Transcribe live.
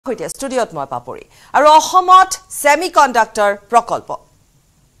সৈতে ষ্টুডিঅ'ত মই পাপৰি আৰু অসমত সেমিকন্ডাক্টৰ প্ৰকল্প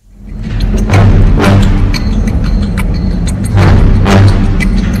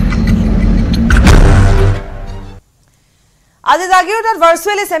আজি জাগিৰোডত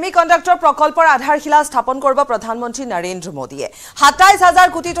ভাৰ্চুৱেলি সেমিকন্ডাক্টৰ প্ৰকল্পৰ আধাৰশিলা স্থাপন কৰিব প্ৰধানমন্ত্ৰী নৰেন্দ্ৰ মোদীয়ে ২৭,০০০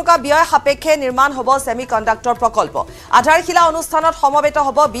 কোটি টকা ব্যয় সাপেক্ষে নিৰ্মাণ হ'ব সেমিকন্ডাক্টৰ প্ৰকল্প আধাৰশিলা অনুষ্ঠানত সমবেত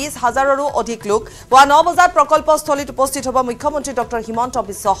হ'ব ২০,০০০ৰো অধিক লোক পুৱা ৯ বজাত প্ৰকল্পস্থলীত উপস্থিত হ'ব মুখ্যমন্ত্ৰী ডক্টৰ হিমন্ত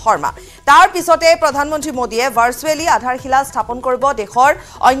বিশ্ব শৰ্মা তাৰ পিছতে প্ৰধানমন্ত্ৰী মোদীয়ে ভাৰ্চুৱেলি আধাৰশিলা স্থাপন কৰিব দেশৰ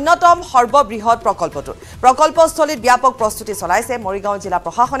অন্যতম সৰ্ববৃহৎ প্ৰকল্পস্থলীত ব্যাপক প্ৰস্তুতি চলাইছে মৰিগাঁও জিলা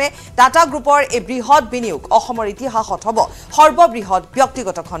প্ৰশাসনে টাটা গ্ৰুপৰ এই বৃহৎ বিনিয়োগ অসমৰ ইতিহাসত হ'ব সৰ্ববৃহৎ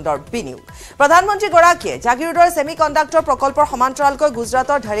ব্যক্তিগত খণ্ডৰ বিনিয়োগ প্ৰধানমন্ত্ৰী গৰাকীয়ে জাগিৰোডৰ সেমিকন্ডাক্টৰ প্ৰকল্পৰ সমান্তৰালকৈ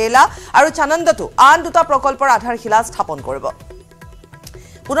গুজৰাটৰ ধৰেলা আৰু চানন্দতো আন দুটা প্ৰকল্পৰ আধাৰশিলা স্থাপন কৰিব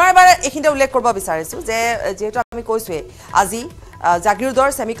পুনৰবাৰ এইখিনিতে উল্লেখ কৰিব বিচাৰিছো যে যেহেতু আমি কৈছোৱে আজি জাগিৰোডৰ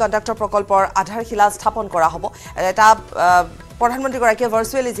সেমিকন্ডাক্টৰ প্ৰকল্পৰ আধাৰশিলা স্থাপন কৰা হ'ব এটা প্ৰধানমন্ত্ৰী গৰাকীয়ে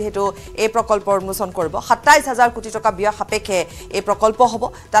ভাৰ্চুৱেলি যেহেতু এই প্ৰকল্পৰ উন্মোচন কৰিব ২৭,০০০ কোটি টকা ব্যয় সাপেক্ষে এই প্ৰকল্প হ'ব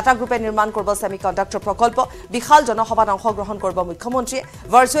টাটা গ্ৰুপে নিৰ্মাণ কৰিব সেমিকন্ডাক্টৰ প্ৰকল্প বিশাল জনসভাত অংশগ্ৰহণ কৰিব মুখ্যমন্ত্ৰীয়ে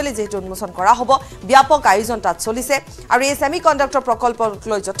ভাৰ্চুৱেলি যেহেতু উন্মোচন কৰা হ'ব ব্যাপক আয়োজন তাত চলিছে আৰু এই সেমিকন্ডাক্টৰ প্ৰকল্পক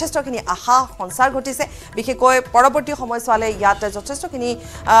লৈ যথেষ্টখিনি আশা সঞ্চাৰ ঘটিছে বিশেষকৈ পৰৱৰ্তী সময়ছোৱালে ইয়াত যথেষ্টখিনি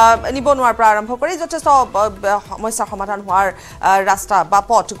নিবনুৱাৰ পৰা আৰম্ভ কৰি যথেষ্ট সমস্যাৰ সমাধান হোৱাৰ ৰাস্তা বা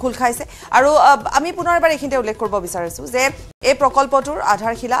পথ খোল খাইছে আৰু আমি পুনৰবাৰ এইখিনিতে উল্লেখ কৰিব বিচাৰিছো যে এই প্ৰকল্পটোৰ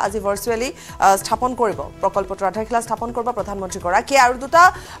আধাৰশিলা আজি ভাৰ্চুৱেলি স্থাপন কৰিব প্ৰকল্পটোৰ আধাৰশিলা স্থাপন কৰিব প্ৰধানমন্ত্ৰী গৰাকীয়ে আৰু দুটা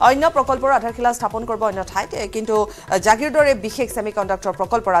অন্য প্ৰকল্পৰ আধাৰশিলা স্থাপন কৰিব অন্য ঠাইত কিন্তু জাগিৰোডৰ এই বিশেষ সেমিকন্ডাক্টৰ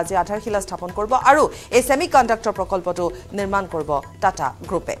প্ৰকল্পৰ আজি আধাৰশিলা স্থাপন কৰিব আৰু এই সেমিকন্ডাক্টৰ প্ৰকল্পটো নিৰ্মাণ কৰিব টাটা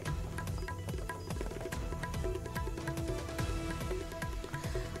গ্ৰুপে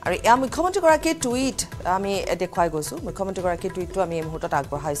আৰু এয়া মুখ্যমন্ত্ৰীগৰাকীৰ টুইট আমি দেখুৱাই গৈছোঁ মুখ্যমন্ত্ৰীগৰাকীৰ টুইটটো আমি এই মুহূৰ্তত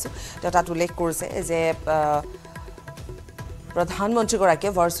আগবঢ়াইছোঁ তেওঁ তাত উল্লেখ কৰিছে যে প্ৰধানমন্ত্ৰী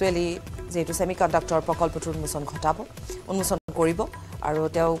গৰাকীয়ে ভাৰ্চুৱেলি যেহেতু সেমিকন্ডাক্টৰ প্ৰকল্পটোৰ উন্মোচন কৰিব আৰু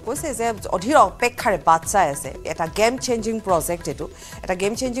তেওঁ কৈছে যে অধীৰ অপেক্ষাৰে বাট চাই আছে এটা গেম চেঞ্জিং প্ৰজেক্ট এটো এটা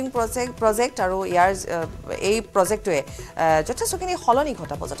গেম চেঞ্জিং প্ৰজেক্ট আৰু ইয়াৰ এই প্ৰজেক্টটোৱে যথেষ্টখিনি সলনি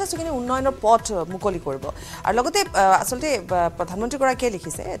ঘটাব যথেষ্টখিনি উন্নয়নৰ পথ মুকলি কৰিব আৰু লগতে আচলতে প্ৰধানমন্ত্ৰী গৰাকীয়ে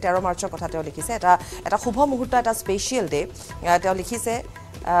লিখিছে 13 মাৰ্চৰ কথা তেওঁ লিখিছে এটা শুভ মুহূৰ্ত এটা স্পেচিয়েল ডে তেওঁ লিখিছে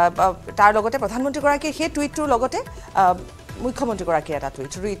তাৰ লগতে প্ৰধানমন্ত্ৰী গৰাকীৰ সেই টুইটটোৰ লগতে মুখ্যমন্ত্ৰী গৰাকীয়ে এটা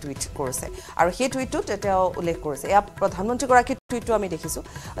ৰিটুইট কৰিছে আৰু সেই টুইটটোত তেওঁ উল্লেখ কৰিছে এয়া প্ৰধানমন্ত্ৰী গৰাকীৰ টুইটটো আমি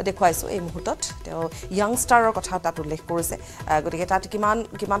দেখুৱাইছোঁ এই মুহূৰ্তত তেওঁ য়াংষ্টাৰৰ কথা তাত উল্লেখ কৰিছে গতিকে তাত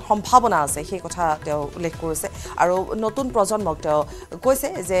কিমান সম্ভাৱনা আছে সেই কথা তেওঁ উল্লেখ কৰিছে আৰু নতুন প্ৰজন্মক তেওঁ কৈছে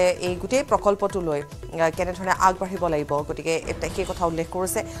যে এই গোটেই প্ৰকল্পটো লৈ কেনেধৰণে আগবাঢ়িব লাগিব গতিকে সেই কথা উল্লেখ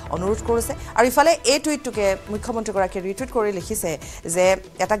কৰিছে অনুৰোধ কৰিছে আৰু ইফালে এই টুইটটোকে মুখ্যমন্ত্ৰী গৰাকীয়ে ৰিটুইট কৰি লিখিছে যে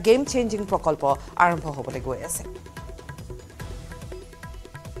এটা গেম চেঞ্জিং প্ৰকল্প আৰম্ভ হ'বলৈ গৈ আছে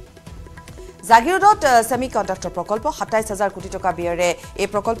জাগিৰোডত সেমিকন্ডাক্টৰ প্ৰকল্প ২৭,০০০ কোটি টকা ব্যয়েৰে এই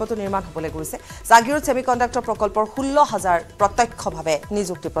প্ৰকল্পটো নিৰ্মাণ হ'বলৈ গৈছে জাগিৰোড সেমিকন্ডাক্টৰ প্ৰকল্পৰ ১৬,০০০ প্ৰত্যক্ষভাৱে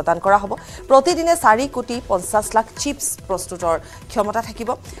নিযুক্তি প্ৰদান কৰা হ'ব প্ৰতিদিনে ৪,৫০ লাখ চিপছ প্ৰস্তুতৰ ক্ষমতা থাকিব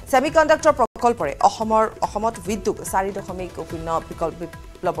সেমিকন্ডাক্টৰ প্ৰকল্পৰে অসমত উদ্যোগ ৪.০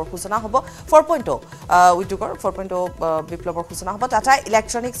 বিপ্লৱৰ সূচনা হ'ব 4.0 উদ্যোগৰ 4.0 বিপ্লৱৰ সূচনা হ'ব Tata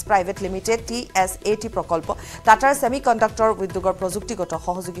electronics private limited TSAT প্ৰকল্প টাটাৰ সেমিকন্ডাক্টৰ উদ্যোগৰ প্ৰযুক্তিগত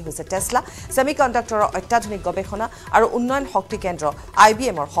সহযোগী হৈছে টেছলা সেমিকন্ডাক্টৰৰ অত্যাধুনিক গৱেষণা আৰু উন্নয়ন শক্তি কেন্দ্ৰ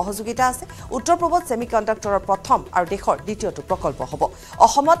IBMৰ সহযোগিতা আছে উত্তৰ পূবত সেমিকন্ডাক্টৰৰ প্ৰথম আৰু দেশৰ দ্বিতীয়টো প্ৰকল্প হ'ব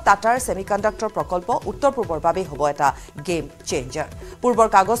অসমত টাটাৰ সেমিকন্ডাক্টৰ প্ৰকল্প উত্তৰ পূবৰ বাবে হ'ব এটা গেম চেঞ্জাৰ পূৰ্বৰ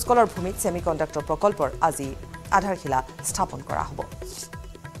কাগজ কলৰ ভূমিত সেমিকন্ডাক্টৰ প্ৰকল্পৰ আজি আধাৰশিলা স্থাপন কৰা হ'ব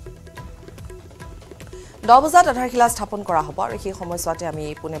 ৯ বজাত আধাৰশিলা স্থাপন কৰা হ'ব আৰু সেই সময়ছোৱাতে আমি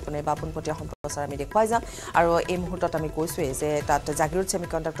পোনে বা পোনপটীয়া সম্প্ৰচাৰ আমি দেখুৱাই যাম আৰু এই মুহূৰ্তত আমি কৈছোৱে যে তাত জাগিৰোড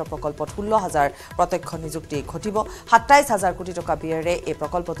সেমিকন্ডাক্টৰ প্ৰকল্পত ১৬,০০০ প্ৰত্যক্ষ নিযুক্তি ঘটিব ২৭,০০০ কোটি টকা ব্যয়েৰে এই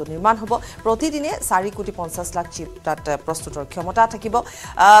প্ৰকল্পটো নিৰ্মাণ হ'ব প্ৰতিদিনে ৪,৫০ লাখ চিপ তাত প্ৰস্তুতৰ ক্ষমতা থাকিব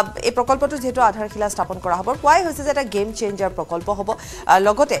এই প্ৰকল্পটো যেহেতু আধাৰশিলা স্থাপন কৰা হ'ব কোৱাই হৈছে যে এটা গেম চেঞ্জাৰ প্ৰকল্প হ'ব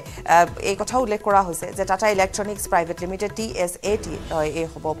লগতে এই কথা উল্লেখ কৰা হৈছে যে Tata electronics private limited TSAT এই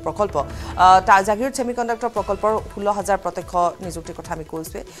হ'ব প্ৰকল্প জাগিৰোড সেমিকন্ডাক্টৰ প্ৰকল্পৰ ১৬,০০০ প্ৰত্যক্ষ নিযুক্তিৰ কথা আমি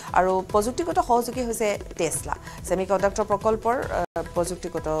কৈছোৱে আৰু প্ৰযুক্তিগত সহযোগী হৈছে টেছলা সেমিকন্ডাক্টৰ প্ৰকল্পৰ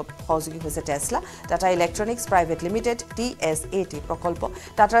প্ৰযুক্তিগত সহযোগী হৈছে Tesla Tata electronics private limited TSAT প্ৰকল্প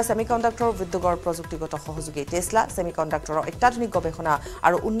টাটাৰ সেমিকণ্ডাক্টৰ উদ্যোগৰ প্ৰযুক্তিগত সহযোগী টেছলা সেমিকণ্ডাক্টৰৰ অত্যাধুনিক গৱেষণা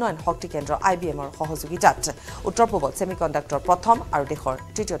আৰু উন্নয়ন শক্তি কেন্দ্ৰ IBMৰ সহযোগিতাত উত্তৰ পূবত সেমিকণ্ডাক্টৰ প্ৰথম আৰু দেশৰ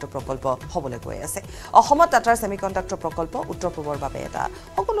তৃতীয়টো প্ৰকল্প হ'বলৈ গৈ আছে অসমত টাটাৰ সেমিকণ্ডাক্টৰ প্ৰকল্প উত্তৰ পূবৰ বাবে এটা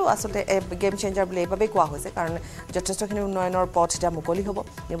সকলো আসলতে গেম চেঞ্জাৰ বুলি এইভাবে কোৱা হৈছে কাৰণ যথেষ্টখিনি উন্নয়নৰ পথ এটা মুকলি হ'ব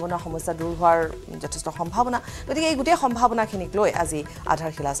নিবনুৱা সমস্যা দূৰ হোৱাৰ যথেষ্ট সম্ভাৱনা গতিকে এই গোটেই সম্ভাৱনাখিনিক লৈ আজি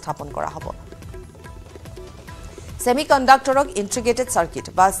আধাৰশিলা স্থাপন কৰা হ'ব সেমিকণ্ডাক্টৰক ইন্টিগ্ৰেটেড সাৰ্কিট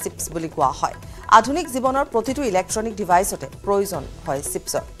বা চিপছ বুলি কোৱা হয় আধুনিক জীৱনৰ প্ৰতিটো ইলেক্ট্ৰনিক ডিভাইসতে প্ৰয়োজন হয়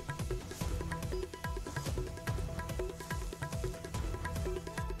চিপছৰ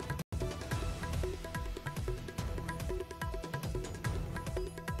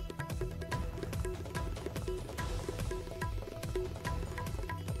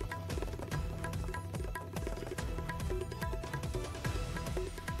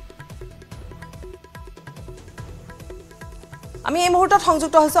আমি এই মুহূৰ্তত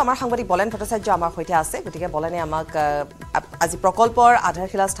সংযুক্ত হৈছো আমাৰ সাংবাদিক বলেন ভট্টাচাৰ্য আমাৰ সৈতে আছে গতিকে বলেনে আমাক আজি প্ৰকল্পৰ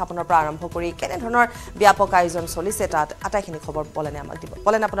আধাৰশিলা স্থাপনৰ পৰা আৰম্ভ কৰি কেনে ধৰণৰ ব্যাপক আয়োজন চলিছে তাত আটাইখিনি খবৰ বলেনে আমাক দিব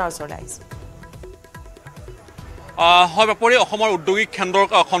বলেন আপোনাৰ ওচৰলৈ আহিছো হয় বাপৰি অসমৰ উদ্যোগিক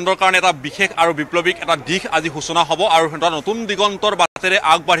খণ্ডৰ কাৰণে এটা বিশেষ আৰু বিপ্লৱিক এটা দিশ আজি সূচনা হ'ব আৰু এটা নতুন দিগন্তৰ বাটেৰে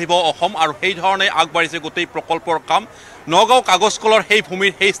আগবাঢ়িব অসম আৰু সেই ধৰণে আগবাঢ়িছে গোটেই প্ৰকল্পৰ কাম নগাঁও কাগজ কলৰ সেই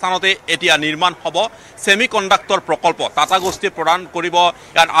ভূমিৰ সেই স্থানতে এতিয়া নিৰ্মাণ হ'ব সেমিকণ্ডাক্টৰ প্ৰকল্প টাটা গোষ্ঠীয়ে প্ৰদান কৰিব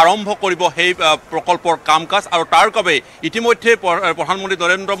ইয়াত আৰম্ভ কৰিব সেই প্ৰকল্পৰ কাম কাজ আৰু তাৰ বাবে ইতিমধ্যে প্ৰধানমন্ত্ৰী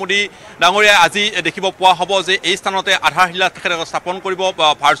নৰেন্দ্ৰ মোদী ডাঙৰীয়াই আজি দেখিব পোৱা হ'ব যে এই স্থানতে আধাৰশিলা স্থাপন কৰিব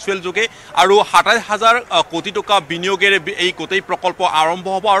ভাৰ্চুৱেল যোগে আৰু ২৭,০০০ কোটি টকা বিনিয়োগেৰে এই গোটেই প্ৰকল্প আৰম্ভ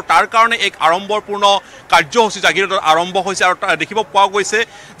হ'ব আৰু তাৰ কাৰণে এক আড়ম্বৰপূৰ্ণ কাৰ্যসূচী জাগিৰোডত আৰম্ভ হৈছে আৰু দেখিব পোৱা গৈছে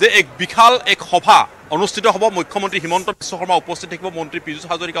যে এক বিশাল এক সভা অনুষ্ঠিত হ'ব মুখ্যমন্ত্ৰী হিমন্ত বিশ্ব শৰ্মা উপস্থিত থাকিব মন্ত্ৰী পীযুষ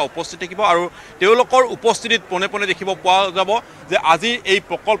হাজৰিকা উপস্থিত থাকিব আৰু তেওঁলোকৰ উপস্থিতিত পোনে পোনে দেখিব পোৱা যাব যে আজি এই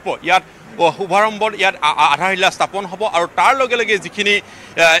প্ৰকল্প ইয়াত শুভাৰম্ভত ইয়াত আধাৰশিলা স্থাপন হ'ব আৰু তাৰ লগে লগে যিখিনি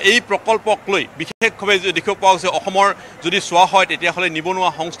এই প্ৰকল্পক লৈ বিশেষভাৱে দেখিব পোৱা গৈছে অসমৰ যদি চোৱা হয় তেতিয়াহ'লে নিবনুৱা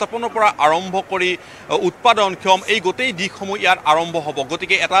সংস্থাপনৰ পৰা আৰম্ভ কৰি উৎপাদনক্ষম এই গোটেই দিশসমূহ ইয়াত আৰম্ভ হ'ব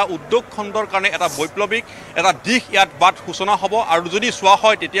গতিকে এটা উদ্যোগ খণ্ডৰ কাৰণে এটা বৈপ্লৱিক এটা দিশ ইয়াত বাট সূচনা হ'ব আৰু যদি চোৱা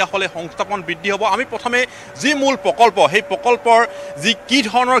হয় তেতিয়াহ'লে সংস্থাপন বৃদ্ধি হ'ব আমি প্ৰথমে যি মূল প্ৰকল্প সেই প্ৰকল্পৰ যি কি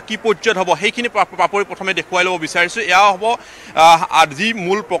ধৰণৰ কি পৰ্যায়ত হ'ব সেইখিনি পাপৰি প্ৰথমে দেখুৱাই ল'ব বিচাৰিছোঁ এয়া হ'ব যি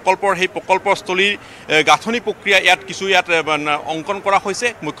মূল প্ৰকল্পৰ সেই প্ৰকল্পস্থলীৰ গাঁথনি প্ৰক্ৰিয়া ইয়াত কিছু ইয়াত অংকন কৰা হৈছে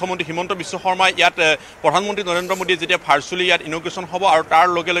মুখ্যমন্ত্ৰী হিমন্ত বিশ্ব শৰ্মাই ইয়াত প্ৰধানমন্ত্ৰী নৰেন্দ্ৰ মোদীয়ে যেতিয়া ভাৰ্চুৱেলি ইয়াত ইনগ্ৰেশ্যন হ'ব আৰু তাৰ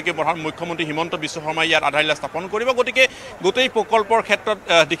লগে লগে মুখ্যমন্ত্ৰী হিমন্ত বিশ্ব শৰ্মাই ইয়াত আধাৰশিলা স্থাপন কৰিব গতিকে গোটেই প্ৰকল্পৰ ক্ষেত্ৰত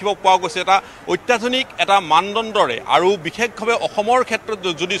দেখিব পোৱা গৈছে এটা অত্যাধুনিক এটা মানদণ্ডৰে আৰু বিশেষভাৱে অসমৰ ক্ষেত্ৰত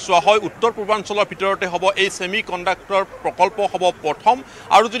যদি চোৱা হয় উত্তৰ পূৰ্বাঞ্চলৰ ভিতৰতে হ'ব এই সেমিকণ্ডাক্টৰ প্ৰকল্প হ'ব প্ৰথম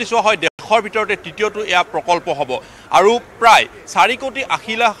আৰু যদি চোৱা হয় দেশৰ ভিতৰতে তৃতীয়টো এয়া প্ৰকল্প হ'ব আৰু প্ৰায়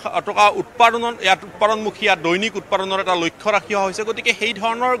 4,80 লাখ টকা উৎপাদনমুখী দৈনিক উৎপাদনৰ এটা লক্ষ্য ৰাখি হৈছে গতিকে সেই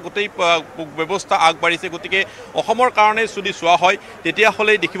ধৰণৰ গোটেই ব্যৱস্থা আগবাঢ়িছে গতিকে অসমৰ কাৰণে যদি চোৱা হয়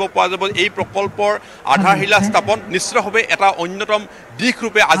তেতিয়াহ'লে দেখিব পোৱা যাব এই প্ৰকল্পৰ আধাৰশিলা স্থাপন নিশ্চিতভাৱে এটা অন্যতম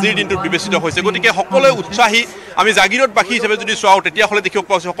দিশৰূপে আজিৰ দিনটোত বিবেচিত হৈছে গতিকে সকলোৱে উৎসাহী আমি জাগিৰোডবাসী হিচাপে যদি চোৱাওঁ তেতিয়াহ'লে দেখিব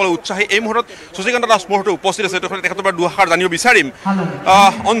পোৱা গৈছে সকলোৱে উৎসাহী এই মুহূৰ্তত শশীকান্ত দাস মুহূৰ্তত উপস্থিত আছে তেখেতৰ পৰা দুআষাৰ জানিব বিচাৰিম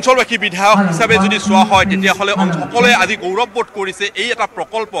অঞ্চলবাসী বিধায়ক হিচাপে যদি চোৱা হয় তেতিয়াহ'লে সকলোৱে আজি গৌৰৱবোধ কৰিছে এই এটা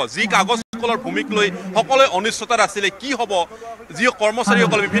প্ৰকল্প যি কাগজ কলৰ ভূমিক লৈ সকলোৱে অনিশ্চয়তাত আছিলে কি হ'ব যি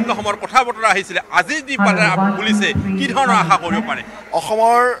কৰ্মচাৰীসকলে বিভিন্ন সময়ত কথা বতৰা আহিছিলে আজি যি বুলিছে কি ধৰণৰ আশা কৰিব পাৰে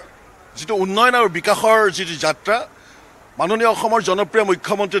অসমৰ যিটো উন্নয়ন আৰু বিকাশৰ যিটো যাত্ৰা মাননীয় অসমৰ জনপ্ৰিয়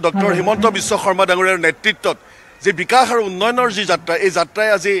মুখ্যমন্ত্ৰী ডক্টৰ হিমন্ত বিশ্ব শৰ্মা ডাঙৰীয়াৰ নেতৃত্বত যে বিকাশ আৰু উন্নয়নৰ যি যাত্ৰা এই যাত্ৰাই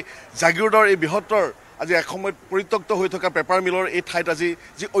আজি জাগিৰোডৰ এই বৃহত্তৰ আজি এসময়ত পৰিত্যক্ত হৈ থকা পেপাৰ মিলৰ এই ঠাইত আজি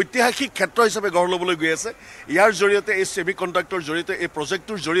যি ঐতিহাসিক ক্ষেত্ৰ হিচাপে গঢ় ল'বলৈ গৈ আছে ইয়াৰ জৰিয়তে এই সেমিকণ্ডাক্টৰ জৰিয়তে এই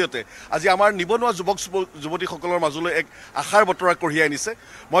প্ৰজেক্টটোৰ জৰিয়তে আজি আমাৰ নিবনুৱা যুৱক যুৱতীসকলৰ মাজলৈ এক আশাৰ বতৰা কঢ়িয়াই আনিছে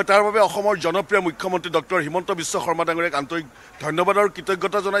মই তাৰ বাবে অসমৰ জনপ্ৰিয় মুখ্যমন্ত্ৰী ডক্টৰ হিমন্ত বিশ্ব শৰ্মা ডাঙৰীয়াক আন্তৰিক ধন্যবাদ আৰু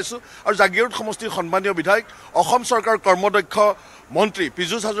কৃতজ্ঞতা জনাইছোঁ আৰু জাগিৰোড সমষ্টিৰ সন্মানীয় বিধায়ক অসম চৰকাৰৰ কৰ্মদক্ষ মন্ত্ৰী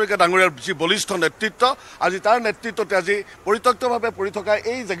পীযুষ হাজৰিকা ডাঙৰীয়াৰ যি বলিষ্ঠ নেতৃত্ব আজি তাৰ নেতৃত্বতে আজি পৰিত্যক্তভাৱে পৰি থকা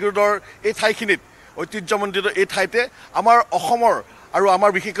এই জাগিৰোডৰ এই ঠাইখিনিত ঐতিহ্যমণ্ডিত এই ঠাইতে আমাৰ অসমৰ আৰু আমাৰ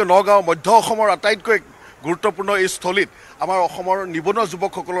বিশেষকৈ নগাঁও মধ্য অসমৰ আটাইতকৈ গুৰুত্বপূৰ্ণ এই স্থলীত আমাৰ অসমৰ নিবনুৱা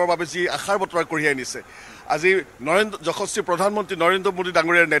যুৱকসকলৰ বাবে যি আশাৰ বতৰা কঢ়িয়াই আনিছে আজি যশস্বী প্ৰধানমন্ত্ৰী নৰেন্দ্ৰ মোদী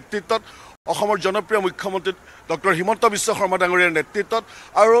ডাঙৰীয়াৰ নেতৃত্বত অসমৰ জনপ্ৰিয় মুখ্যমন্ত্ৰী ডক্টৰ হিমন্ত বিশ্ব শৰ্মা ডাঙৰীয়াৰ নেতৃত্বত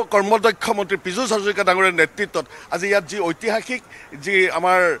আৰু কৰ্মদক্ষ মন্ত্ৰী পীযুষ হাজৰিকা ডাঙৰীয়াৰ নেতৃত্বত আজি ইয়াত যি ঐতিহাসিক যি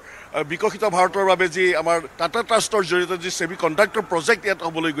আমাৰ বিকশিত ভাৰতৰ বাবে যি আমাৰ টাটা ট্ৰাষ্টৰ জৰিয়তে যি ছেমি কণ্ডাক্টৰ প্ৰজেক্ট ইয়াত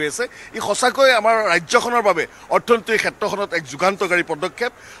হ'বলৈ গৈ আছে ই সঁচাকৈ আমাৰ ৰাজ্যখনৰ বাবে অৰ্থনৈতিক ক্ষেত্ৰখনত এক যুগান্তকাৰী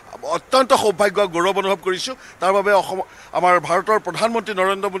পদক্ষেপ অত্যন্ত সৌভাগ্য গৌৰৱ অনুভৱ কৰিছোঁ তাৰ বাবে আমাৰ ভাৰতৰ প্ৰধানমন্ত্ৰী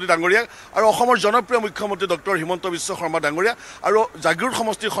নৰেন্দ্ৰ মোদী ডাঙৰীয়া আৰু অসমৰ জনপ্ৰিয় মুখ্যমন্ত্ৰী ডক্টৰ হিমন্ত বিশ্ব শৰ্মা ডাঙৰীয়া আৰু জাগিৰোড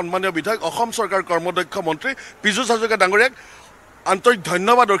সমষ্টিৰ সন্মানীয় বিধায়ক অসম চৰকাৰ কৰ্মদক্ষ মন্ত্ৰী পীযুষ হাজৰিকা ডাঙৰীয়াক আন্তৰিক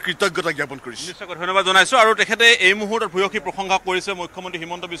ধন্যবাদ আৰু কৃতজ্ঞতা জ্ঞাপন কৰিছোঁ নিশ্চয়কৈ ধন্যবাদ জনাইছোঁ আৰু তেখেতে এই মুহূৰ্তত ভূয়সী প্ৰশংসা কৰিছে মুখ্যমন্ত্ৰী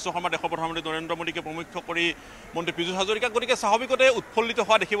হিমন্ত বিশ্ব শৰ্মা দেশৰ প্ৰধানমন্ত্ৰী নৰেন্দ্ৰ মোদীকে প্ৰমুখ্য কৰি মন্ত্ৰী পীযুষ হাজৰিকাক গতিকে স্বাভাৱিকতে উৎফুল্লিত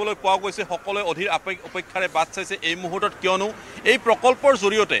হোৱা দেখিবলৈ পোৱা গৈছে সকলোৱে অধীৰ অপেক্ষাৰে বাট চাইছে এই মুহূৰ্তত কিয়নো এই প্ৰকল্পৰ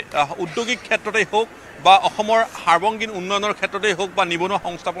জৰিয়তে উদ্যোগিক ক্ষেত্ৰতেই হওক বা অসমৰ সাৰ্বংগীন উন্নয়নৰ ক্ষেত্ৰতেই হওক বা নিবনুৱা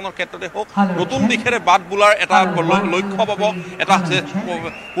সংস্থাপনৰ ক্ষেত্ৰতেই হওক নতুন দিশেৰে বাট বোলাৰ এটা লক্ষ্য পাব এটা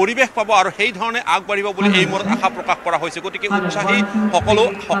পৰিৱেশ পাব আৰু সেই ধৰণে আগবাঢ়িব বুলি এই মুহূৰ্তত আশা প্ৰকাশ কৰা হৈছে গতিকে উৎসাহী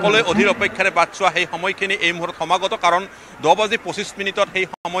সকলোৱে অধীৰ অপেক্ষাৰে বাট চোৱা সেই সময়খিনি এই মুহূৰ্তত সমাগত কাৰণ 10:25 সেই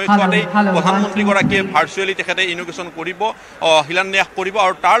সময়ছোৱাতেই প্ৰধানমন্ত্ৰীগৰাকীয়ে ভাৰ্চুৱেলি তেখেতে ইনগ্ৰেশ্যন কৰিব শিলান্যাস কৰিব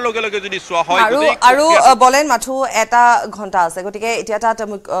আৰু তাৰ লগে লগে যদি চোৱা হয় আৰু বলেন মাথো এটা ঘণ্টা আছে গতিকে এতিয়া তাত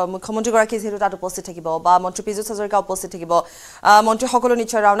মুখ্যমন্ত্ৰীগৰাকী যিহেতু তাত উপস্থিত থাকিব বা মন্ত্ৰী পীযুষ হাজৰিকা উপস্থিত থাকিব মন্ত্ৰী সকলো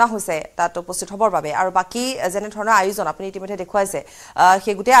নিশ্চয় ৰাওনা হৈছে তাত উপস্থিত হ'বৰ বাবে আৰু বাকী যেনে ধৰণৰ আয়োজন আপুনি ইতিমধ্যে দেখুৱাইছে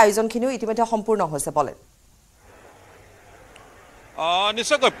সেই গোটেই আয়োজনখিনিও ইতিমধ্যে সম্পূৰ্ণ হৈছে বলেন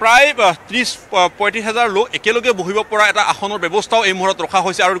নিশ্চয়কৈ প্ৰায় 30-35 হাজাৰ লোক একেলগে বহিব পৰা এটা আসনৰ ব্যৱস্থাও এই মুহূৰ্তত ৰখা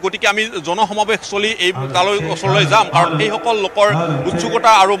হৈছে আৰু গতিকে আমি জনসমাৱেশ চলি এই তালৈ ওচৰলৈ যাম কাৰণ এইসকল লোকৰ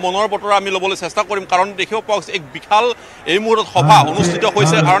উৎসুকতা আৰু মনৰ বতৰা আমি ল'বলৈ চেষ্টা কৰিম কাৰণ দেখিব পোৱা গৈছে এক বিশাল এই মুহূৰ্তত সভা অনুষ্ঠিত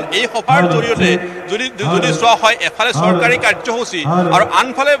হৈছে কাৰণ এই সভাৰ জৰিয়তে যদি চোৱা হয় এফালে চৰকাৰী কাৰ্যসূচী আৰু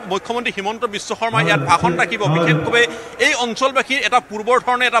আনফালে মুখ্যমন্ত্ৰী হিমন্ত বিশ্ব শৰ্মাই ইয়াত ভাষণ ৰাখিব বিশেষভাৱে এই অঞ্চলবাসীৰ এটা পূৰ্বৰ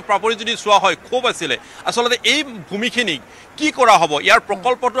ধৰণে এটা প্ৰাপৰি যদি চোৱা হয় ক্ষোভ আছিলে আচলতে এই ভূমিখিনিক কি কৰা হ'ব ইয়াৰ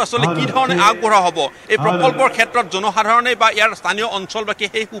প্ৰকল্পটো আসলে কি ধৰণে আগবঢ়া হ'ব এই প্ৰকল্পৰ ক্ষেত্ৰত জনসাধাৰণে বা ইয়াৰ স্থানীয় অঞ্চলবাসী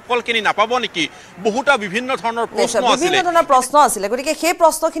সেই সুফলখিনি নাপাব নেকি বহুটা বিভিন্ন ধৰণৰ প্ৰশ্ন আছিলে গতিকে সেই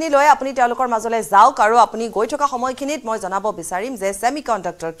প্ৰশ্নখিনি লৈ আপুনি তেওঁলোকৰ মাজলৈ যাওক আৰু আপুনি গৈ থকা সময়খিনিত মই জনাব বিচাৰিম যে ছেমি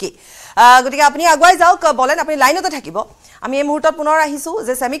কণ্ডাক্টৰ কি গতিকে আপুনি আগুৱাই যাওক বলেন আপুনি লাইনতে থাকিব আমি এই মুহূৰ্তত পুনৰ আহিছোঁ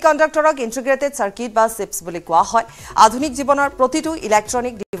যে ছেমি কণ্ডাক্টৰক ইণ্টিগ্ৰেটেড চাৰ্কিট বা চিপছ বুলি কোৱা হয় আধুনিক জীৱনৰ প্ৰতিটো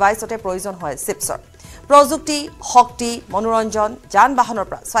ইলেক্ট্ৰনিক ডিভাইচতে প্ৰয়োজন হয় চিপছৰ প্ৰযুক্তি শক্তি মনোৰঞ্জন যান বাহনৰ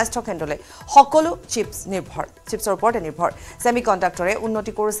পৰা স্বাস্থ্য কেন্দ্ৰলৈ সকলো চিপছৰ ওপৰতে নিৰ্ভৰ ছেমি কণ্ডাক্টৰে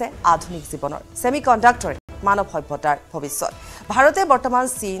উন্নতি কৰিছে আধুনিক জীৱনৰ ছেমি কণ্ডাক্টৰে মানৱ সভ্যতাৰ ভৱিষ্যত ভাৰতে বৰ্তমান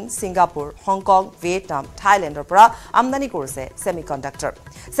চীন ছিংগাপুৰ হংকং ভিয়েটনাম থাইলেণ্ডৰ পৰা আমদানি কৰিছে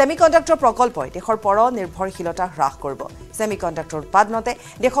ছেমি কণ্ডাক্টৰ প্ৰকল্পই দেশৰ পৰ নিৰ্ভৰশীলতা হ্ৰাস কৰিব ছেমি কণ্ডাক্টৰ উৎপাদনতে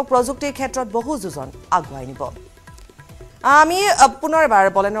দেশক প্ৰযুক্তিৰ ক্ষেত্ৰত বহু যোজন আগুৱাই নিব আমি পুনৰ এবাৰ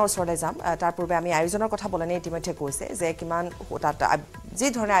বলেনৰ ওচৰলৈ যাম তাৰ পূৰ্বে আমি আয়োজনৰ কথা বলেনে ইতিমধ্যে কৈছে যে কিমান তাত যি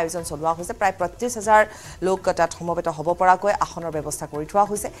ধৰণে আয়োজন চলোৱা হৈছে প্ৰায় 35,000 লোক তাত সমবেত হ'ব পৰাকৈ আসনৰ ব্যৱস্থা কৰি থোৱা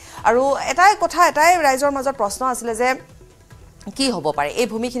হৈছে আৰু এটাই ৰাইজৰ মাজত প্ৰশ্ন আছিলে যে কি হ'ব পাৰে এই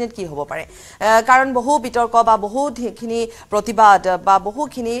ভূমিখিনিত কি হ'ব পাৰে কাৰণ বহু বিতৰ্ক বা বহুখিনি প্ৰতিবাদ বা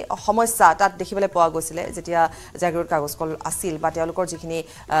বহুখিনি সমস্যা তাত দেখিবলৈ পোৱা গৈছিলে যেতিয়া জাগিৰোড কাগজ কল আছিল বা তেওঁলোকৰ যিখিনি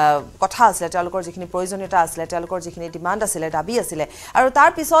কথা আছিলে তেওঁলোকৰ যিখিনি প্ৰয়োজনীয়তা আছিলে তেওঁলোকৰ যিখিনি ডিমাণ্ড আছিলে দাবী আছিলে আৰু তাৰ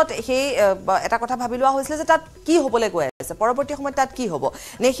পিছত সেই এটা কথা ভাবি লোৱা হৈছিলে যে তাত কি হ'বলৈ গৈ আছে পৰৱৰ্তী সময়ত তাত কি হ'ব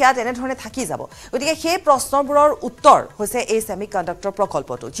নে সেয়া তেনেধৰণে থাকি যাব গতিকে সেই প্ৰশ্নবোৰৰ উত্তৰ হৈছে এই ছেমি কণ্ডাক্টৰ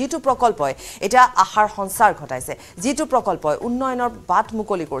প্ৰকল্পটো যিটো প্ৰকল্পই এতিয়া আশাৰ সঞ্চাৰ ঘটাইছে যিটো প্ৰকল্পই উন্নয়নৰ বাট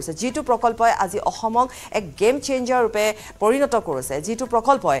মুকলি কৰিছে যিটো প্ৰকল্পই আজি অসমক এক গেম চেঞ্জাৰ ৰূপে পৰিণত কৰিছে যিটো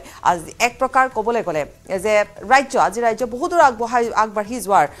প্ৰকল্পই আজি এক প্ৰকাৰ ক'বলৈ গ'লে যে ৰাজ্য বহু দূৰ আগবাঢ়ি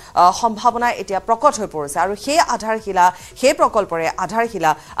যোৱাৰ সম্ভাৱনা এতিয়া প্ৰকট হৈ পৰিছে আৰু সেই প্ৰকল্পৰে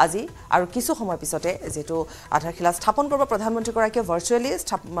আধাৰশিলা আজি আৰু কিছু সময় পিছতে যেটো আধাৰশিলা স্থাপন কৰিব প্ৰধানমন্ত্ৰীগৰাকীয়ে ভাৰ্চুৱেলি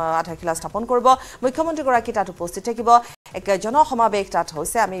আধাৰশিলা স্থাপন কৰিব মুখ্যমন্ত্ৰীগৰাকী তাত উপস্থিত থাকিব এক জনসমাৱেশ তাত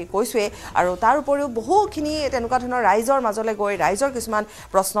হৈছে আমি কৈছোৱে আৰু তাৰ উপৰিও বহুখিনি তেনেকুৱা ধৰণৰ ৰাইজৰ মাজলৈ গৈ ৰাইজৰ কিছুমান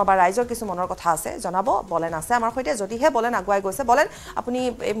প্ৰশ্ন বা ৰাইজৰ কিছু মনৰ কথা আছে জনাব বলেন আছে আমাৰ সৈতে যদিহে বলেন আগুৱাই গৈছে বলেন আপুনি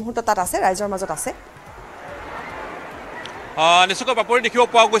এই মুহূৰ্তত তাত আছে ৰাইজৰ মাজত আছে নিশ্চয়কৈ বাপৰি দেখিব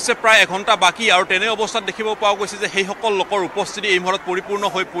পোৱা গৈছে প্ৰায় এঘণ্টা বাকী আৰু তেনে অৱস্থাত দেখিব পোৱা গৈছে যে সেইসকল লোকৰ উপস্থিতি এই মুহূৰ্তত পৰিপূৰ্ণ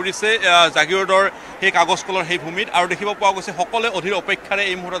হৈ পৰিছে জাগিৰোডৰ সেই কাগজ কলৰ সেই ভূমিত আৰু দেখিব পোৱা গৈছে সকলোৱে অধীৰ অপেক্ষাৰে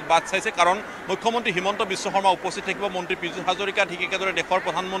এই মুহূৰ্তত বাট চাইছে কাৰণ মুখ্যমন্ত্ৰী হিমন্ত বিশ্ব শৰ্মা উপস্থিত থাকিব মন্ত্ৰী পীযুষ হাজৰিকা ঠিক একেদৰে দেশৰ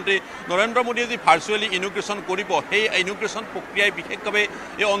প্ৰধানমন্ত্ৰী নৰেন্দ্ৰ মোদীয়ে যি ভাৰ্চুৱেলি ইনগ্ৰেশ্যন কৰিব সেই ইনগ্ৰেশ্যন প্ৰক্ৰিয়াই বিশেষভাৱে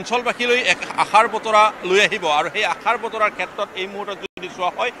এই অঞ্চলবাসীলৈ এক আশাৰ বতৰা লৈ আহিব আৰু সেই আশাৰ বতৰাৰ ক্ষেত্ৰত এই মুহূৰ্তত চোৱা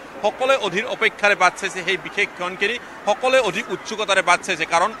হয় সকলোৱে অধীৰ অপেক্ষাৰে বাট চাইছে সেই বিশেষ ক্ষণখিনি সকলোৱে অধিক উৎসুকতাৰে বাট চাইছে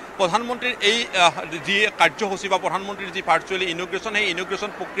কাৰণ প্ৰধানমন্ত্ৰীৰ এই যি কাৰ্যসূচী বা প্ৰধানমন্ত্ৰীৰ যি ভাৰ্চুৱেলি ইনগ্ৰেশ্যন সেই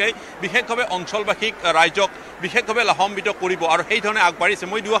ইনগ্ৰেশ্যন প্ৰক্ৰিয়াই বিশেষভাৱে অঞ্চলবাসীক ৰাইজক বিশেষভাৱে লাভান্বিত কৰিব আৰু সেই ধৰণে আগবাঢ়িছে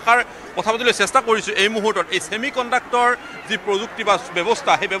মই দুআষাৰ কথা পাতিবলৈ চেষ্টা কৰিছোঁ এই মুহূৰ্তত এই ছেমি কণ্ডাক্টৰ যি প্ৰযুক্তি বা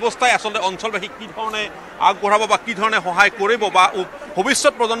ব্যৱস্থা সেই ব্যৱস্থাই আচলতে অঞ্চলবাসীক কি ধৰণে আগবঢ়াব বা কি ধৰণে সহায় কৰিব বা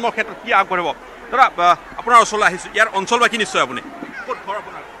ভৱিষ্যত প্ৰজন্মৰ ক্ষেত্ৰত কি আগবঢ়াব দাদা আপোনাৰ ওচৰলৈ আহিছোঁ ইয়াৰ অঞ্চলবাসী নিশ্চয় আপুনি ক'ত ঘৰ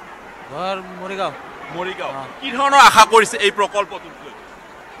আপোনাৰ ঘৰ মৰিগাঁও মৰিগাঁও কি ধৰণৰ আশা কৰিছে এই প্ৰকল্পটোক লৈ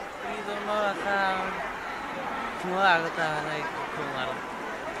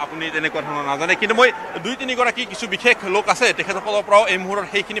আপুনি তেনেকুৱা ধৰণৰ নাজানে কিন্তু মই 2-3 গৰাকী কিছু বিশেষ লোক আছে তেখেতসকলৰ পৰাও এই মুহূৰ্তত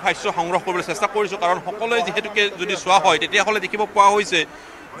সেইখিনি ভাষ্য সংগ্ৰহ কৰিবলৈ চেষ্টা কৰিছোঁ কাৰণ সকলোৱে যিহেতুকে যদি চোৱা হয় তেতিয়াহ'লে দেখিব পোৱা হৈছে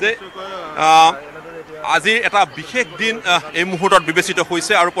যে আজিৰ এটা বিশেষ দিন এই মুহূৰ্তত বিবেচিত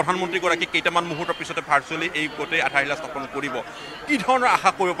হৈছে আৰু প্ৰধানমন্ত্ৰীগৰাকী কেইটামান মুহূৰ্তৰ পিছতে ভাৰ্চুৱেলি এই গোটেই আধাৰশিলা স্থাপন কৰিব কি ধৰণৰ আশা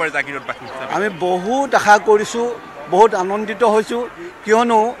কৰিব পাৰে জাগিৰোডবাসী হিচাপে আমি বহুত আশা কৰিছোঁ বহুত আনন্দিত হৈছোঁ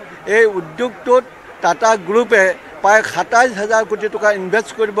কিয়নো এই উদ্যোগটোত টাটা গ্ৰুপে প্ৰায় 27,000 কোটি টকা ইনভেষ্ট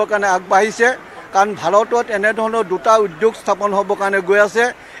কৰিবৰ কাৰণে আগবাঢ়িছে কাৰণ ভাৰতত এনেধৰণৰ দুটা উদ্যোগ স্থাপন হ'বৰ কাৰণে গৈ আছে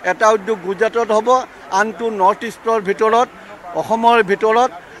এটা উদ্যোগ গুজৰাটত হ'ব আনটো নৰ্থ ইষ্টৰ ভিতৰত অসমৰ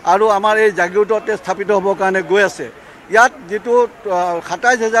ভিতৰত আৰু আমাৰ এই জাগিৰোডতে স্থাপিত হ'বৰ কাৰণে গৈ আছে ইয়াত যিটো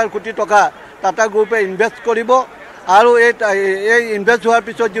 27,000 কোটি টকা টাটা গ্ৰুপে ইনভেষ্ট কৰিব আৰু এই ইনভেষ্ট হোৱাৰ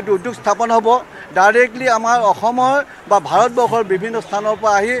পিছত যিটো উদ্যোগ স্থাপন হ'ব ডাইৰেক্টলি আমাৰ অসমৰ বা ভাৰতবৰ্ষৰ বিভিন্ন স্থানৰ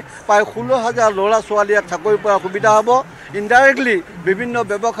পৰা আহি প্ৰায় 16,000 ল'ৰা ছোৱালীয়ে চাকৰি পোৱাৰ সুবিধা হ'ব ইনডাইৰেক্টলি বিভিন্ন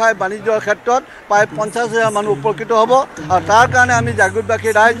ব্যৱসায় বাণিজ্যৰ ক্ষেত্ৰত প্ৰায় 50,000 মানুহ উপকৃত হ'ব আৰু তাৰ কাৰণে আমি জাগিৰোডবাসী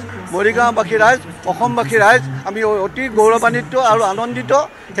ৰাইজ মৰিগাঁওবাসী ৰাইজ অসমবাসী ৰাইজ আমি অতি গৌৰৱান্বিত আৰু আনন্দিত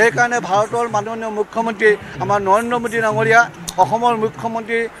সেইকাৰণে ভাৰতৰ মাননীয় মুখ্যমন্ত্ৰী আমাৰ নৰেন্দ্ৰ মোদী ডাঙৰীয়া অসমৰ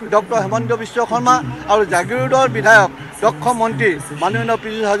মুখ্যমন্ত্ৰী ডক্টৰ হিমন্ত বিশ্ব শৰ্মা আৰু জাগিৰোডৰ বিধায়ক দক্ষ মন্ত্ৰী মাননীয়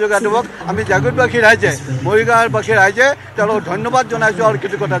পীযুষ হাজৰিকাদেৱক আমি জাগিৰোডবাসী ৰাইজে মৰিগাঁওবাসী ৰাইজে তেওঁলোকক ধন্যবাদ জনাইছোঁ আৰু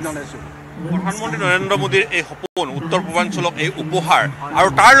কৃতজ্ঞতা জনাইছোঁ প্ৰধানমন্ত্ৰী নৰেন্দ্ৰ মোদীৰ এই সপোন উত্তৰ পূৰ্বাঞ্চলক এই উপহাৰ আৰু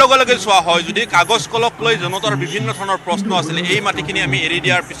তাৰ লগে লগে চোৱা হয় যদি কাগজ কলক লৈ জনতাৰ বিভিন্ন ধৰণৰ প্ৰশ্ন আছিলে এই মাটিখিনি আমি এৰি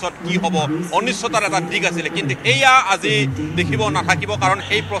দিয়াৰ পিছত কি হ'ব অনিশ্চয়তাৰ এটা দিশ আছিলে কিন্তু এয়া আজি দেখিব নাথাকিব কাৰণ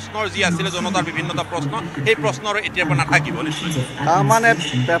সেই প্ৰশ্নৰ যি আছিলে জনতাৰ বিভিন্নটা প্ৰশ্ন সেই প্ৰশ্নৰ এতিয়াৰ পৰা নাথাকিব নিশ্চয় তাৰমানে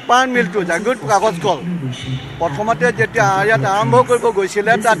পেপাৰ মিলটো জাগিৰোড কাগজ কল প্ৰথমতে যেতিয়া ইয়াত আৰম্ভ কৰিব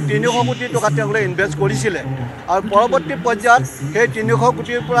গৈছিলে তাত 300 কোটি টকা তেওঁলোকে ইনভেষ্ট কৰিছিলে আৰু পৰৱৰ্তী পৰ্যায়ত সেই 300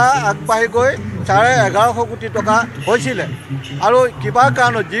 কোটিৰ পৰা আগবাঢ়ি গৈ 11.5 কোটি টকা হৈছিলে আৰু কিবা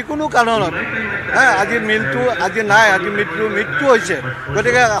কাৰণত যিকোনো কাৰণত আজি মিলটো আজি নাই আজি মৃত্যু হৈছে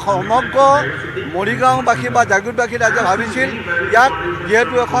গতিকে সমগ্ৰ মৰিগাঁওবাসী বা জাগিৰোডবাসী ৰাইজে ভাবিছিল ইয়াত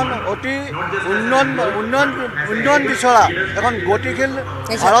যিহেতু এখন অতি উন্নয়ন বিচৰা এখন গতিশীল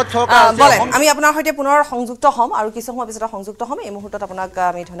ভাৰত চৰকাৰ আমি আপোনাৰ সৈতে পুনৰ সংযুক্ত হ'ম আৰু কিছু সময় পিছত সংযুক্ত হ'ম এই মুহূৰ্তত আপোনাক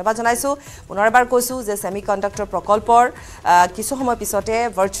আমি ধন্যবাদ জনাইছোঁ পুনৰ এবাৰ কৈছোঁ যে ছেমি কণ্ডাক্টৰ প্ৰকল্পৰ কিছু সময় পিছতে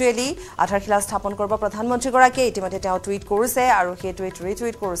ভাৰ্চুৱেলি আধাৰশিলা স্থাপন কৰিব প্ৰধানমন্ত্ৰীগৰাকীয়ে ইতিমধ্যে তেওঁ টুইট কৰিছে আৰু সেই টুইট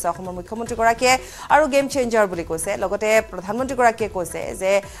ৰিটুইট কৰিছে অসমৰ মুখ্যমন্ত্ৰীগৰাকীয়ে আৰু গেম চেঞ্জাৰ বুলি কৈছে লগতে প্ৰধানমন্ত্ৰীগৰাকীয়ে কৈছে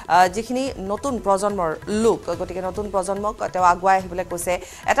যে যিখিনি নতুন প্ৰজন্মৰ লোক গতিকে নতুন প্ৰজন্মক তেওঁ আগুৱাই আহিবলৈ কৈছে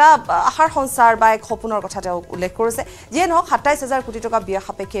এটা আশাৰ সঞ্চাৰ বা এক সপোনৰ কথা তেওঁ উল্লেখ কৰিছে যিয়ে নহওক 27,000 কোটি টকা ব্যয়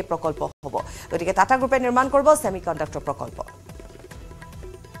সাপেক্ষে এই প্ৰকল্প হ'ব গতিকে টাটা গ্ৰুপে নিৰ্মাণ কৰিব ছেমি কণ্ডাক্টৰ প্ৰকল্প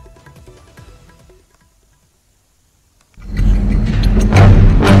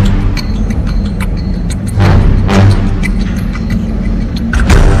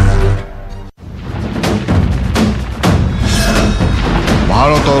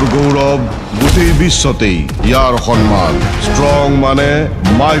ভাৰতৰ গৌৰৱ গোটেই বিশ্বতেই ইয়াৰ সন্মান ষ্ট্ৰং মানে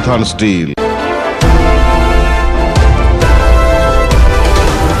মাইথান ষ্টীল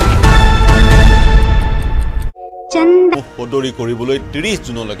সদৰি কৰিবলৈ 30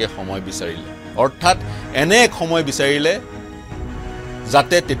 জুনলৈকে সময় বিচাৰিলে অৰ্থাৎ এনে এক সময় বিচাৰিলে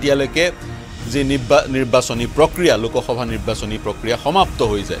যাতে তেতিয়ালৈকে যে নিৰ্বাচনী প্ৰক্ৰিয়া লোকসভা নিৰ্বাচনী প্ৰক্ৰিয়া সমাপ্ত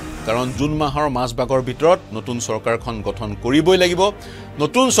হৈ যায় কাৰণ জুন মাহৰ মাজভাগৰ ভিতৰত নতুন চৰকাৰখন গঠন কৰিবই লাগিব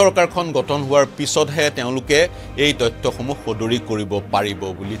নতুন চৰকাৰখন গঠন হোৱাৰ পিছতহে তেওঁলোকে এই তথ্যসমূহ সদৰি কৰিব পাৰিব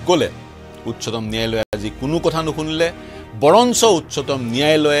বুলি ক'লে উচ্চতম ন্যায়ালয়ে আজি কোনো কথা নুশুনিলে বৰঞ্চ উচ্চতম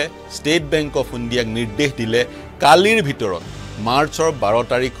ন্যায়ালয়ে ষ্টেট বেংক অফ ইণ্ডিয়াক নিৰ্দেশ দিলে কালিৰ ভিতৰত মাৰ্চৰ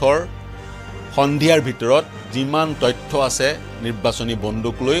 12 তাৰিখৰ সন্ধিয়াৰ ভিতৰত যিমান তথ্য আছে নিৰ্বাচনী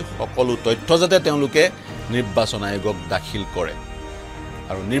বন্দুক লৈ সকলো তথ্য যাতে তেওঁলোকে নিৰ্বাচন আয়োগক দাখিল কৰে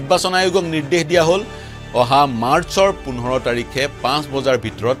আৰু নিৰ্বাচন আয়োগক নিৰ্দেশ দিয়া হ'ল অহা মাৰ্চৰ 15 তাৰিখে 5 বজাৰ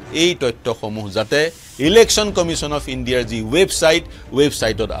ভিতৰত এই তথ্যসমূহ যাতে ইলেকশ্যন কমিশ্যন অফ ইণ্ডিয়াৰ যি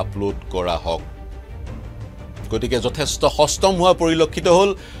ৱেবছাইটত আপলোড কৰা হওক গতিকে যথেষ্ট হস্তম হোৱা পৰিলক্ষিত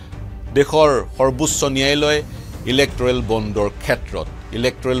হ'ল দেশৰ সৰ্বোচ্চ ন্যায়ালয় ইলেক্টৰেল বণ্ডৰ ক্ষেত্ৰত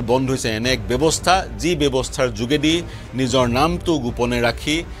ইলেক্টৰেল বণ্ড হৈছে এনে এক ব্যৱস্থা যি ব্যৱস্থাৰ যোগেদি নিজৰ নামটো গোপনে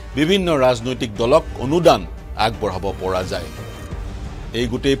ৰাখি বিভিন্ন ৰাজনৈতিক দলক অনুদান আগবঢ়াব পৰা যায় এই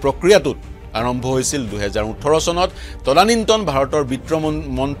গোটেই প্ৰক্ৰিয়াটোত আৰম্ভ হৈছিল 2018 চনত তদানীন্তন ভাৰতৰ বিত্ত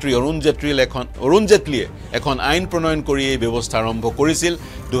মন্ত্ৰী অৰুণ জেটলীয়ে এখন আইন প্ৰণয়ন কৰি এই ব্যৱস্থা আৰম্ভ কৰিছিল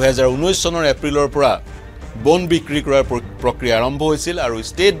 2019 চনৰ এপ্ৰিলৰ পৰা বন বিক্ৰী কৰাৰ প্ৰক্ৰিয়া আৰম্ভ হৈছিল আৰু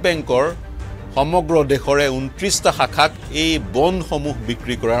ষ্টেট বেংকৰ সমগ্ৰ দেশৰে 29টা শাখাক এই বনসমূহ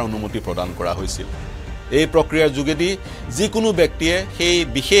বিক্ৰী কৰাৰ অনুমতি প্ৰদান কৰা হৈছিল এই প্ৰক্ৰিয়াৰ যোগেদি যিকোনো ব্যক্তিয়ে সেই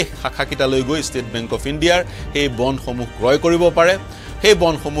বিশেষ শাখাকিটালৈ গৈ ষ্টেট বেংক অফ ইণ্ডিয়াৰ এই বনসমূহ ক্ৰয় কৰিব পাৰে সেই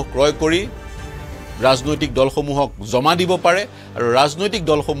বনসমূহ ক্ৰয় কৰি ৰাজনৈতিক দলসমূহক জমা দিব পাৰে আৰু ৰাজনৈতিক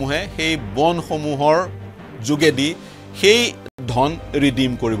দলসমূহে সেই বনসমূহৰ যোগেদি সেই ধন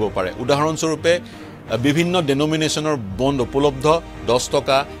ৰিডিম কৰিব পাৰে উদাহৰণস্বৰূপে বিভিন্ন ডেনোমিনেশ্যনৰ বন্ড উপলব্ধ 10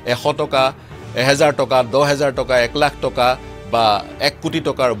 টকা 100 টকা 1000 টকা 10000 টকা 1 লাখ টকা বা 1 কোটি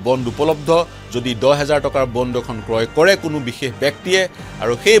টকাৰ বন্ড উপলব্ধ যদি 10000 টকাৰ বন্ড এখন ক্ৰয় কৰে কোনো বিশেষ ব্যক্তিয়ে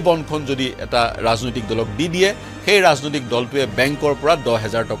আৰু সেই বন্ডখন যদি এটা ৰাজনৈতিক দলক দি দিয়ে সেই ৰাজনৈতিক দলটোৱে বেংকৰ পৰা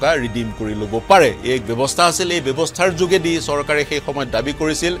 10000 টকা ৰিডিম কৰি ল'ব পাৰে এই ব্যৱস্থা আছিল এই ব্যৱস্থাৰ যোগেদি চৰকাৰে সেই সময়ত দাবী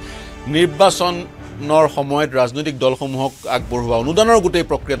কৰিছিল নিৰ্বাচনৰ সময়ত ৰাজনৈতিক দলসমূহক আগবঢ়োৱা অনুদানৰ গোটেই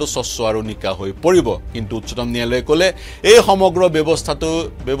প্ৰক্ৰিয়াটো স্বচ্ছ আৰু নিকা হৈ পৰিব কিন্তু উচ্চতম ন্যায়ালয়ে ক'লে এই সমগ্ৰ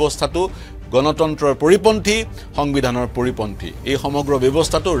ব্যৱস্থাটো গণতন্ত্ৰৰ পৰিপন্থী সংবিধানৰ পৰিপন্থী এই সমগ্ৰ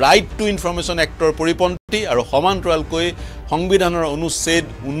ব্যৱস্থাটো ৰাইট টু ইনফৰমেশ্যন এক্টৰ পৰিপন্থী আৰু সমান্তৰালকৈ সংবিধানৰ অনুচ্ছেদ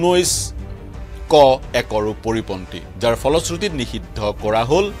 19 ক 1ৰো পৰিপন্থী যাৰ ফলশ্ৰুতিত নিষিদ্ধ কৰা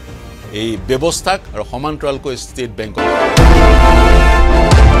হ'ল এই ব্যৱস্থাক আৰু সমান্তৰালকৈ ষ্টেট বেংকৰ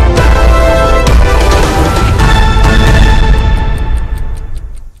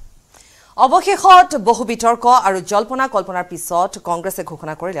অৱশেষত বহু বিতৰ্ক আৰু জল্পনা কল্পনাৰ পিছত কংগ্ৰেছে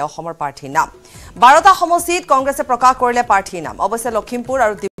ঘোষণা কৰিলে অসমৰ প্ৰাৰ্থীৰ নাম 12টা সমষ্টিত কংগ্ৰেছে প্ৰকাশ কৰিলে প্ৰাৰ্থীৰ নাম অৱশ্যে লখিমপুৰ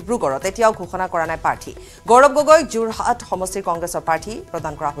আৰু ডিব্ৰুগড়ত এতিয়াও ঘোষণা কৰা নাই প্ৰাৰ্থী গৌৰৱ গগৈ যোৰহাট সমষ্টিৰ কংগ্ৰেছৰ প্ৰাৰ্থী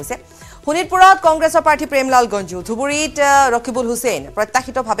প্ৰদান কৰা হৈছে শোণিতপুৰত কংগ্ৰেছৰ প্ৰাৰ্থী প্ৰেমলাল গঞ্জু ধুবুৰীত ৰকিবুল হুছেইন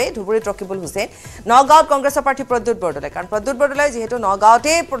প্ৰত্যাশিতভাৱে ধুবুৰীত ৰকিবুল হুছেইন নগাঁৱত কংগ্ৰেছৰ প্ৰাৰ্থী প্ৰদ্যুৎ বৰদলৈ কাৰণ প্ৰদ্যুৎ বৰদলৈ যেহেতু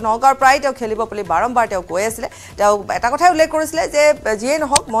নগাঁৱৰ প্ৰায় তেওঁ খেলিব বুলি বাৰম্বাৰ তেওঁ কৈ আছিলে তেওঁ এটা কথাই উল্লেখ কৰিছিলে যে যিয়ে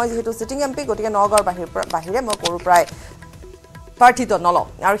নহওক মই যেহেতু সিটিং এমপি গতিকে নগাঁৱৰ বাহিৰে মই কৰো প্ৰায় প্ৰাৰ্থীটো নলওঁ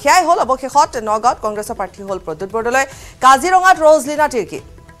আৰু সেয়াই হ'ল অৱশেষত নগাঁৱত কংগ্ৰেছৰ প্ৰাৰ্থী হ'ল প্ৰদ্যুৎ বৰদলৈ কাজিৰঙাত ৰজলিনা তিৰ্কি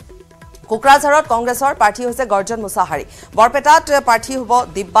কোকৰাঝাৰত কংগ্ৰেছৰ প্ৰাৰ্থী হৈছে গৰ্জন মুছাহাৰী বৰপেটাত প্ৰাৰ্থী হ'ব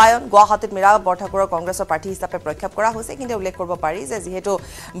দিব্যায়ন গুৱাহাটীত মীৰা বৰঠাকুৰৰ কংগ্ৰেছৰ প্ৰাৰ্থী হিচাপে প্ৰক্ষেপ কৰা হৈছে কিন্তু উল্লেখ কৰিব পাৰি যে যেহেতু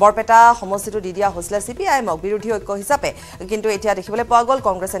বৰপেটা সমষ্টিটো দি দিয়া হৈছিলে CPIMক বিৰোধী ঐক্য হিচাপে কিন্তু এতিয়া দেখিবলৈ পোৱা গ'ল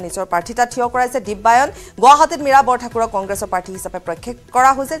কংগ্ৰেছে নিজৰ প্ৰাৰ্থী তাত থিয় কৰাইছে দিব্যায়ন গুৱাহাটীত মীৰা বৰঠাকুৰৰ কংগ্ৰেছৰ প্ৰাৰ্থী হিচাপে প্ৰক্ষেপ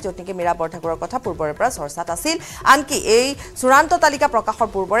কৰা হৈছে য'ত নেকি মীৰা বৰঠাকুৰৰ কথা পূৰ্বৰে পৰা চৰ্চাত আছিল আনকি এই চূড়ান্ত তালিকা প্ৰকাশৰ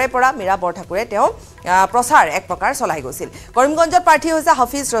পূৰ্বৰে পৰা মীৰা বৰঠাকুৰে তেওঁ প্ৰচাৰ এক প্ৰকাৰ চলাই গৈছিল কৰিমগঞ্জত প্ৰাৰ্থী হৈছে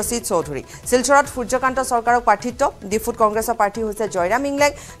হাফিজ ৰছিদ চৌধুৰী শিলচৰত সূৰ্যকান্ত চৰকাৰক প্ৰাৰ্থিত্ব ডিফুত কংগ্ৰেছৰ প্ৰাৰ্থী হৈছে জয়ৰাম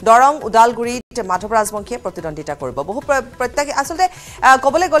ইংলেং দৰং উদালগুৰিত মাধৱ ৰাজবংশীয়ে প্ৰতিদ্বন্দ্বিতা কৰিব বহু প্ৰত্যাশী আচলতে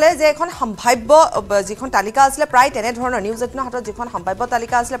ক'বলৈ গ'লে যে এখন সম্ভাৱ্য যিখন তালিকা আছিলে প্ৰায় তেনেধৰণৰ News18 হাতত যিখন সম্ভাৱ্য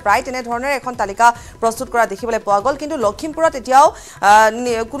তালিকা আছিলে প্ৰায় তেনেধৰণৰে এখন তালিকা প্ৰস্তুত কৰা দেখিবলৈ পোৱা গ'ল কিন্তু লখিমপুৰত এতিয়াও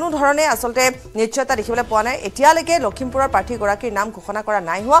কোনো ধৰণে আচলতে নিশ্চয়তা দেখিবলৈ পোৱা নাই এতিয়ালৈকে লখিমপুৰৰ প্ৰাৰ্থীগৰাকীৰ নাম ঘোষণা কৰা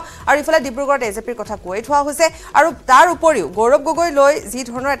নাই হোৱা আৰু ইফালে ডিব্ৰুগড়ত AJPৰ কথা কৈ থোৱা হৈছে আৰু তাৰ উপৰিও গৌৰৱ গগৈ লৈ যি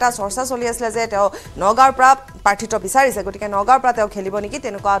ধৰণৰ এটা চৰ্চা চলি আছিলে যে তেওঁ নগাঁৱৰ পৰা প্ৰাৰ্থিত্ব বিচাৰিছে গতিকে নগাঁৱৰ পৰা তেওঁ খেলিব নেকি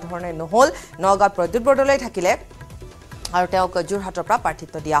তেনেকুৱা ধৰণে নহ'ল নগাঁৱত প্ৰদ্যুৎ বৰদলৈ থাকিলে আৰু তেওঁক যোৰহাটৰ পৰা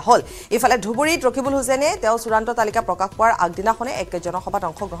প্ৰাৰ্থিত্ব দিয়া হ'ল ইফালে ধুবুৰীত ৰকিবুল হুছেইনে তেওঁ চূড়ান্ত তালিকা প্ৰকাশ কৰাৰ আগদিনাখনে এক জনসভাত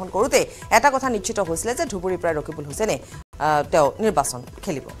অংশগ্ৰহণ কৰোঁতে এটা কথা নিশ্চিত হৈছিলে যে ধুবুৰীৰ পৰা ৰকিবুল হুছেইনে তেওঁ নিৰ্বাচন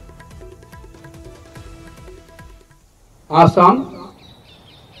খেলিব आसाम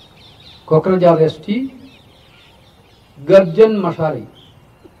कोकराझार ST गर्जन मशारी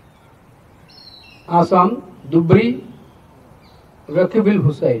आसाम दुबरी रकीबुल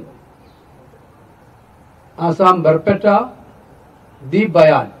हुसैन आसाम बरपेटा दी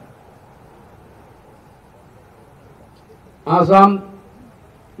बयान आसाम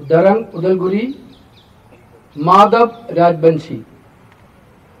दरंग उदलगुरी माधव राजबंशी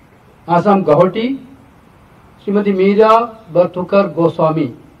आसाम गौहटी श्रीमती मीरा बरथुकर गोस्वामी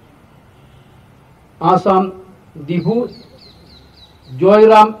आसाम दिहू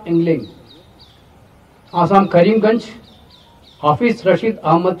जयराम इंगलिंग आसाम करीमगंज हाफिज रशीद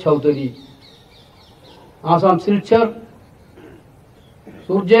अहमद चौधरी आसाम सिलचर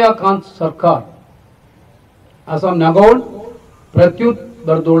सूर्यकांत सरकार आसाम नागौर प्रत्युत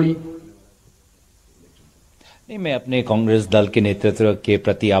बरदोली मैं अपने कांग्रेस दल के नेतृत्व के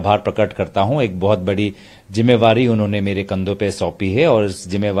प्रति आभार प्रकट करता हूं एक बहुत बड़ी जिम्मेवारी उन्होंने मेरे कंधों पे सौंपी है और इस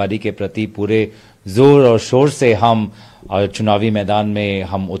जिम्मेवारी के प्रति पूरे जोर और शोर से हम चुनावी मैदान में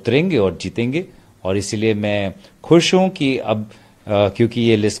हम उतरेंगे और जीतेंगे। और इसीलिए मैं खुश हूं कि अब क्योंकि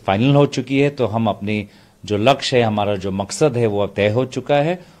ये लिस्ट फाइनल हो चुकी है तो हम अपनी जो लक्ष्य है, हमारा जो मकसद है वो अब तय हो चुका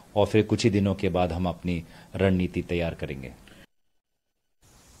है और फिर कुछ ही दिनों के बाद हम अपनी रणनीति तैयार करेंगे।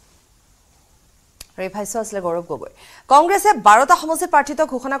 ভাষ্য আসলে গৌৰৱ গগৈ। কংগ্ৰেছে 12টা সমষ্টিত প্ৰাৰ্থিত্ব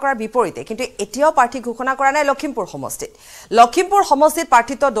ঘোষণা কৰাৰ বিপৰীতে কিন্তু এতিয়াও প্ৰাৰ্থী ঘোষণা কৰা নাই লখিমপুৰ সমষ্টিত। লখিমপুৰ সমষ্টিত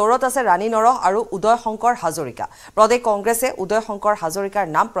প্ৰাৰ্থিত্ব দৌৰত আছে ৰাণী নৰহ আৰু উদয় শংকৰ হাজৰিকা। প্ৰদেশ কংগ্ৰেছে উদয় শংকৰ হাজৰিকাৰ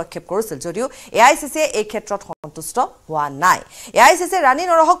নাম প্ৰক্ষেপ কৰিছিল যদিও এআইচিচিয়ে এই ক্ষেত্ৰত সন্তুষ্ট হোৱা নাই। এআইচিচিয়ে ৰাণী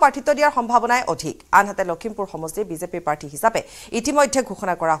নৰহক প্ৰাৰ্থিত্ব দিয়াৰ সম্ভাৱনাই অধিক। আনহাতে লখিমপুৰ সমষ্টিৰ বিজেপিৰ প্ৰাৰ্থী হিচাপে ইতিমধ্যে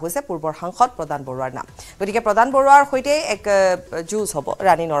ঘোষণা কৰা হৈছে পূৰ্বৰ সাংসদ প্ৰদান বৰুৱাৰ নাম। গতিকে প্ৰদান বৰুৱাৰ সৈতে এক যুঁজ হ'ব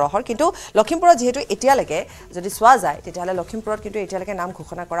ৰাণী নৰহৰ। কিন্তু লখিমপুৰত যিহেতু এতিয়ালৈকে যদি চোৱা যায় তেতিয়াহ'লে লখিমপুৰত কিন্তু এতিয়ালৈকে নাম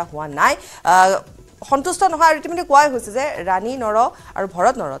ঘোষণা কৰা হোৱা নাই। সন্তুষ্ট নহয় আৰু ইতিমধ্যে কোৱাই হৈছে যে ৰাণী নৰহ আৰু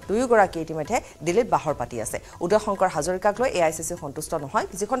ভৰত নৰহ দুয়োগৰাকী ইতিমধ্যে দিল্লীত বাহৰ পাতি আছে। উদয় শংকৰ হাজৰিকাক লৈ এআইচিচি সন্তুষ্ট নহয়।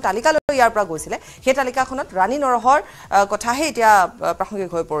 যিখন তালিকা লৈ ইয়াৰ পৰা গৈছিলে সেই তালিকাখনত ৰাণী নৰহৰ কথাহে এতিয়া প্ৰাসংগিক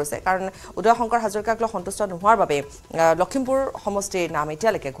হৈ পৰিছে, কাৰণ উদয় শংকৰ হাজৰিকাক লৈ সন্তুষ্ট নোহোৱাৰ বাবে লখিমপুৰ সমষ্টিৰ নাম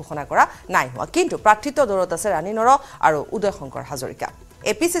এতিয়ালৈকে ঘোষণা কৰা নাই হোৱা। কিন্তু প্ৰাৰ্থিত্ব দৌৰত আছে ৰাণী নৰহ আৰু উদয় শংকৰ হাজৰিকা।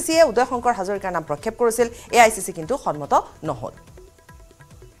 এপিচিচিয়ে উদয় শংকৰ হাজৰিকাৰ নাম প্ৰক্ষেপ কৰিছিল, এআইচিচি কিন্তু সন্মত নহল।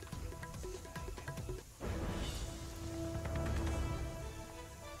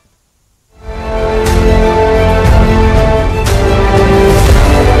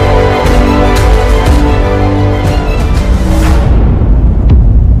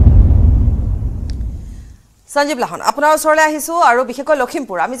 সঞ্জীৱ লাহন, আপোনাৰ ওচৰলৈ আহিছোঁ আৰু বিশেষকৈ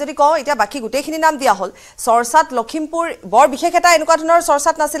লখিমপুৰ আমি যদি কওঁ এতিয়া বাকী গোটেইখিনি নাম দিয়া হ'ল। চৰ্চাত লখিমপুৰ বৰ বিশেষ এটা এনেকুৱা ধৰণৰ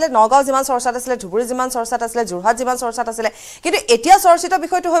চৰ্চাত নাছিলে। নগাঁও যিমান চৰ্চাত আছিলে, ধুবুৰী যিমান চৰ্চাত আছিলে, যোৰহাট যিমান চৰ্চাত আছিলে, কিন্তু এতিয়া চৰ্চিত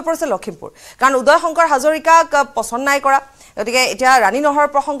বিষয়টো হৈ পৰিছে লখিমপুৰ। কাৰণ উদয় শংকৰ হাজৰিকাক পচন্দ নাই কৰা, গতিকে এতিয়া ৰাণী নৰহৰ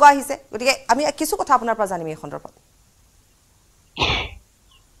প্ৰসংগ আহিছে। গতিকে আমি কিছু কথা আপোনাৰ পৰা জানিম এই সন্দৰ্ভত।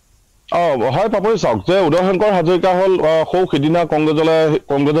 হয় পাপৰি, চাওক যে উদয় শংকৰ হাজৰিকা হ'ল সিদিনা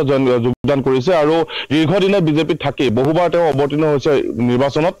কংগ্ৰেছত যোগদান কৰিছে আৰু দীৰ্ঘদিনে বিজেপিত থাকি বহুবাৰ তেওঁ অৱতীৰ্ণ হৈছে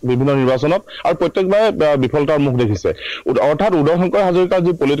নিৰ্বাচনত, বিভিন্ন নিৰ্বাচনত, আৰু প্ৰত্যেকবাৰে বিফলতাৰ মুখ দেখিছে। অৰ্থাৎ উদয় শংকৰ হাজৰিকাৰ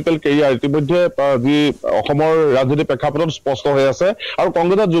যি পলিটিকেল কেৰিয়াৰ ইতিমধ্যে যি অসমৰ ৰাজনৈতিক প্ৰেক্ষাপটত স্পষ্ট হৈ আছে। আৰু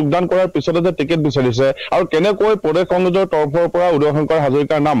কংগ্ৰেছত যোগদান কৰাৰ পিছতে যে টিকেট বিচাৰিছে আৰু কেনেকৈ প্ৰদেশ কংগ্ৰেছৰ তৰফৰ পৰা উদয় শংকৰ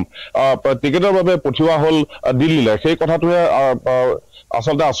হাজৰিকাৰ নাম টিকেটৰ বাবে পঠিওৱা হ'ল দিল্লীলৈ, সেই কথাটোৱে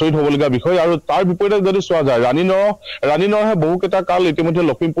আচলতে আচৰিত হ'বলগীয়া বিষয়। আৰু তাৰ বিপৰীতে যদি চোৱা যায় ৰাণী নৰহে বহুকেইটা কাল ইতিমধ্যে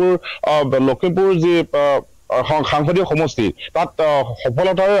লখিমপুৰ যি সাংসদীয় সমষ্টি তাত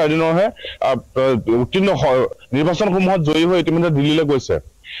সফলতাৰে ৰাণী নৰহে উত্তীৰ্ণ নিৰ্বাচনসমূহত জয়ী হৈ ইতিমধ্যে দিল্লীলৈ গৈছে।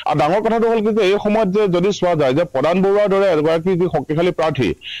 আৰু ডাঙৰ কথাটো হ'ল কি যে এই সময়ত যে যদি চোৱা যায় যে প্ৰদান বৰুৱাৰ দৰে এগৰাকী যি শক্তিশালী প্ৰাৰ্থী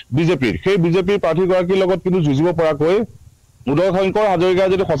বিজেপিৰ, সেই বিজেপিৰ প্ৰাৰ্থীগৰাকীৰ লগত কিন্তু যুঁজিব পৰাকৈ উদয় শংকৰ হাজৰিকাই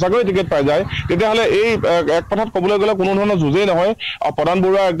যদি সঁচাকৈ টিকেট পাই যায় তেতিয়াহ'লে এই এক কথাত ক'বলৈ গ'লে কোনো ধৰণৰ যুঁজেই নহয়, প্ৰদান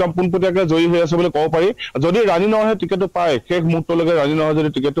বৰুৱা একদম পোনপটীয়াকৈ জয়ী হৈ আছে বুলি ক'ব পাৰি। যদি ৰাণী নৰহে টিকেটটো পায়, শেষ মুহূৰ্তলৈকে ৰাণী নৰহে যদি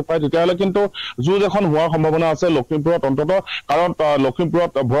টিকেটটো পায় তেতিয়াহ'লে কিন্তু যুঁজ এখন হোৱাৰ সম্ভাৱনা আছে লখিমপুৰত অন্ততঃ। কাৰণ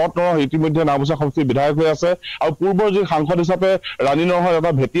লখিমপুৰত ভৰত নৰহ ইতিমধ্যে নাওবৈচা সমষ্টিৰ বিধায়ক হৈ আছে আৰু পূৰ্বৰ যি সাংসদ হিচাপে ৰাণী নৰহৰ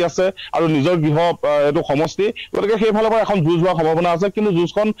এটা ভেটি আছে আৰু নিজৰ গৃহ এইটো সমষ্টি, গতিকে সেইফালৰ পৰা এখন যুঁজ হোৱাৰ সম্ভাৱনা আছে। কিন্তু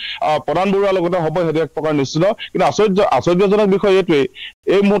যুঁজখন প্ৰদান বৰুৱাৰ লগতে হ'ব সেইটো এক প্ৰকাৰ নিশ্চিত। কিন্তু আশ্চৰ্যজনক বিষয় এইটোৱেই,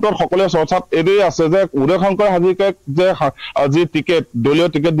 এই মুহূৰ্তত সকলোৱে চৰ্চাত এইটোৱেই আছে যে উদয় শংকৰ হাজৰিকাক যে যি টিকেট দলীয়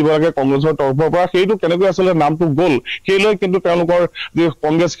টিকেট দিব লাগে কংগ্ৰেছৰ তৰফৰ পৰা, সেইটো কেনেকৈ আচলতে নামটো গ'ল সেই লৈ কিন্তু তেওঁলোকৰ যি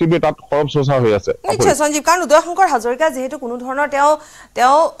কংগ্ৰেছ শিবিৰ তাত সৰব চৰ্চা হৈ আছে। নিশ্চয় সঞ্জীৱ, কাৰণ উদয় শংকৰ হাজৰিকা যিহেতু কোনো ধৰণৰ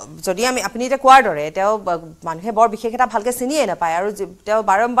তেওঁ যদি আপুনি এতিয়া কোৱাৰ দৰে তেওঁ মানুহে বৰ বিশেষ এটা ভালকৈ চিনিয়ে নাপায় আৰু তেওঁ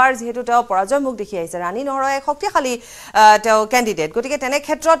বাৰম্বাৰ যিহেতু তেওঁ পৰাজয় মুখ দেখি আহিছে। ৰাণী নৰহ এক শক্তিশালী তেওঁ কেণ্ডিডেট, গতিকে তেনে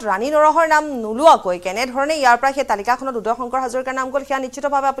ক্ষেত্ৰত ৰাণী নৰহৰ নাম নোলোৱাকৈ কেনেধৰণে ইয়াৰ পৰা সেই তালিকাখনত উদয় শংকৰ হাজৰিকাৰ নাম গ'ল সেয়া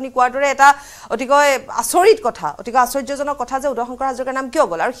নিশ্চিতভাৱে আপুনি কোৱাৰ দৰে এটা অতিকৈ আচৰিত কথা, অতিকৈ আশ্চৰ্যজনক কথা যে উদয় শংকৰ হাজৰিকাৰ নাম কিয়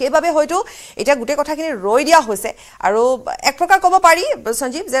গ'ল। আৰু সেইবাবে হয়তো এতিয়া গোটেই কথাখিনি ৰৈ দিয়া হৈছে আৰু এক প্ৰকাৰ ক'ব পাৰি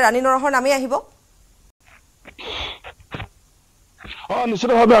সঞ্জীৱ যে ৰাণী নৰহৰ নামেই আহিব।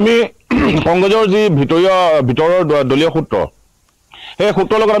 নিশ্চিতভাৱে আমি কংগ্ৰেছৰ যি ভিতৰৰ দলীয় সূত্ৰ, সেই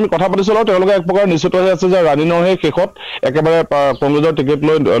সূত্ৰৰ লগত আমি কথা পাতিছিলো, তেওঁলোকে এক প্ৰকাৰ নিশ্চিত হৈ আছে যে ৰাণী নৰহে শেষত একেবাৰে কংগ্ৰেছৰ টিকেট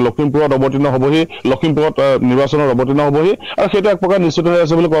লৈ লখিমপুৰত অৱতীৰ্ণ হ'বহি, লখিমপুৰত নিৰ্বাচনত অৱতীৰ্ণ হ'বহি, আৰু সেইটো এক প্ৰকাৰ নিশ্চিত হৈ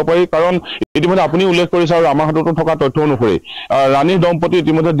আছে বুলি ক'ব পাৰি। কাৰণ ইতিমধ্যে আপুনি উল্লেখ কৰিছে আৰু আমাৰ হাততো থকা তথ্য অনুসৰি ৰাণীৰ দম্পতি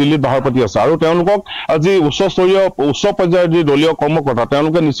ইতিমধ্যে দিল্লীত বাহৰ পাতি আছে আৰু তেওঁলোকক যি উচ্চ পৰ্যায়ৰ যি দলীয় কৰ্মকৰ্তা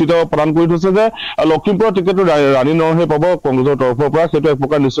তেওঁলোকে নিশ্চিত প্ৰদান কৰি থৈছে যে লখিমপুৰৰ টিকেটটো ৰাণী নৰহে পাব কংগ্ৰেছৰ তৰফৰ পৰা, সেইটো এক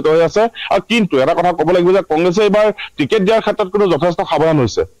প্ৰকাৰ নিশ্চিত হৈ আছে। আৰু কিন্তু এটা কথা ক'ব লাগিব যে কংগ্ৰেছে এইবাৰ টিকেট দিয়াৰ ক্ষেত্ৰত কিন্তু যথেষ্ট সাৱধান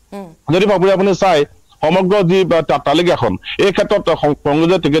হৈছে। যদি আপুনি চাই সমগ্ৰ যি তালিকাখন এই ক্ষেত্ৰত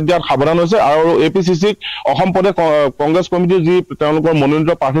কংগ্ৰেছে টিকেট দিয়াত সাৱধান হৈছে আৰু APCCক অসম প্ৰদেশ কংগ্ৰেছ কমিটিৰ যি তেওঁলোকৰ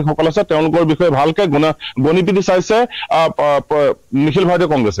মনোনীত প্ৰাৰ্থীসকল আছে তেওঁলোকৰ বিষয়ে ভালকে গণি পিটি চাইছে নিখিল ভাৰতীয়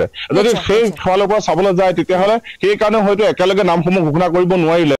কংগ্ৰেছে যদি সেই ফালৰ পৰা চাবলৈ যায় তেতিয়াহ'লে সেইকাৰণে হয়তো একেলগে নামসমূহ ঘোষণা কৰিব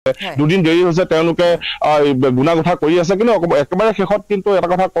নোৱাৰিলে দুদিন দেৰি হৈছে তেওঁলোকে গুণাগোঠা কৰি আছে কিন্তু একেবাৰে শেষত কিন্তু এটা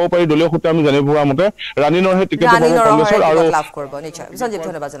কথা ক'ব পাৰি দলীয় সূত্ৰে আমি জানিব পৰা মতে ৰাণী নৰহে টিকেট কংগ্ৰেছৰ আৰু লাভ কৰিব নিশ্চয় সঞ্জীৱ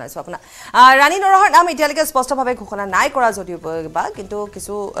ধন্যবাদ জনাইছো আপোনাক ৰাণী নৰহৰ নাম এতিয়ালৈকে স্পষ্টভাৱে ঘোষণা নাই কৰা যদিও বা কিন্তু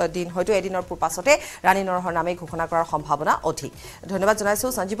কিছু দিন হয়তো এদিনৰ পাছতে ৰাণী নৰহৰ নামে ঘোষণা কৰাৰ সম্ভাৱনা অধিক ধন্যবাদ জনাইছো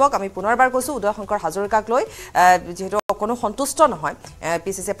সঞ্জীৱক আমি পুনৰবাৰ কৈছো উদয় শংকৰ হাজৰিকাক লৈ যেহেতু কোনো সন্তুষ্ট নহয়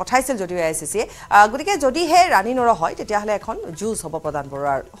পিচিচিয়ে পঠাইছিল যদিও AICCয়ে গতিকে যদিহে ৰাণী নৰহ হয় তেতিয়াহ'লে এখন যুঁজ হ'ব প্ৰধান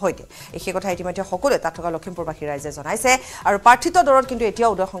বৰুৱাৰ সৈতে এই কথা ইতিমধ্যে সকলোৱে তাত থকা লখিমপুৰবাসী ৰাইজে জনাইছে আৰু প্ৰাৰ্থিত্ব দৰত কিন্তু এতিয়া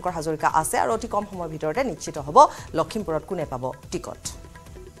উদয় শংকৰ হাজৰিকা আছে আৰু অতি কম সময়ৰ ভিতৰতে নিশ্চিত হ'ব লখিমপুৰত কোনে পাব টিকট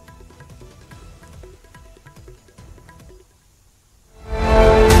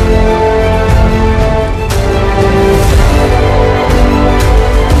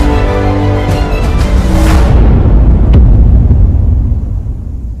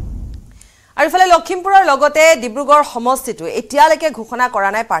আৰু ইফালে লখিমপুৰৰ লগতে ডিব্ৰুগড় সমষ্টিটো এতিয়ালৈকে ঘোষণা কৰা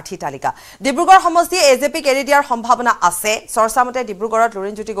নাই প্ৰাৰ্থী তালিকা ডিব্ৰুগড় সমষ্টিয়ে AJPক এৰি দিয়াৰ সম্ভাৱনা আছে চৰ্চা মতে ডিব্ৰুগড়ত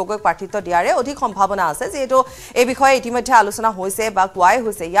লুৰিণজ্যোতি গগৈক প্ৰাৰ্থিত্ব দিয়াৰে অধিক সম্ভাৱনা আছে যেহেতু এই বিষয়ে ইতিমধ্যে আলোচনা হৈছে বা কোৱাই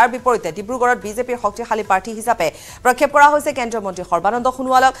হৈছে ইয়াৰ বিপৰীতে ডিব্ৰুগড়ত বিজেপিৰ শক্তিশালী প্ৰাৰ্থী হিচাপে প্ৰক্ষেপ কৰা হৈছে কেন্দ্ৰীয় মন্ত্ৰী সৰ্বানন্দ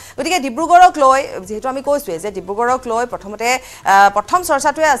সোণোৱালক গতিকে ডিব্ৰুগড়ক লৈ যেহেতু আমি কৈছোৱে যে ডিব্ৰুগড়ক লৈ প্ৰথম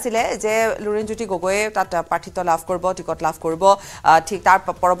চৰ্চাটোৱে আছিলে যে লুৰিণজ্যোতি গগৈয়ে তাত প্ৰাৰ্থিত্ব লাভ কৰিব টিকট লাভ কৰিব ঠিক তাৰ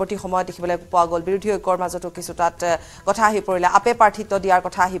পৰৱৰ্তী সময়ত দেখিবলৈ পোৱা গ'ল বিৰোধী ঐক্যৰ মাজতো কিছু তাত কথা আহি পৰিলে আপে প্ৰাৰ্থিত্ব দিয়াৰ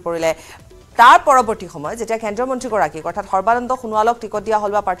কথা আহি পৰিলে তাৰ পৰৱৰ্তী সময় যেতিয়া কেন্দ্ৰীয় মন্ত্ৰীগৰাকীক অৰ্থাৎ সৰ্বানন্দ সোণোৱালক টিকট দিয়া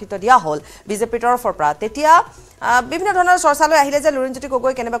হ'ল বা প্ৰাৰ্থিত্ব দিয়া হ'ল বিজেপিৰ তৰফৰ পৰা তেতিয়া বিভিন্ন ধৰণৰ চৰ্চালৈ আহিলে যে লুৰিণজ্যোতি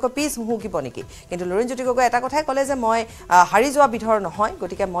গগৈ কেনেবাকৈ পিছ মুহুকিব নেকি কিন্তু লুৰিণজ্যোতি গগৈ এটা কথাই ক'লে যে মই হাৰি যোৱা বিধৰ নহয়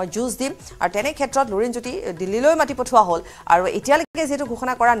গতিকে মই যুঁজ দিম আৰু তেনে ক্ষেত্ৰত লুৰিণজ্যোতি দিল্লীলৈ মাতি পঠোৱা হ'ল আৰু এতিয়ালৈকে যেহেতু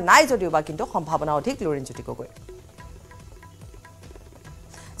ঘোষণা কৰা নাই যদিও বা কিন্তু সম্ভাৱনা অধিক লুৰিণজ্যোতি গগৈ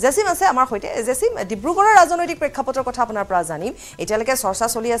জেচিম আছে আমাৰ সৈতে জেচিম ডিব্ৰুগড়ৰ ৰাজনৈতিক প্ৰেক্ষাপটৰ কথা আপোনাৰ পৰা জানিম এতিয়ালৈকে চৰ্চা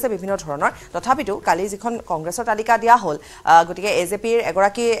চলি আছে বিভিন্ন ধৰণৰ তথাপিতো কালি যিখন কংগ্ৰেছৰ তালিকা দিয়া হ'ল গতিকে AJPৰ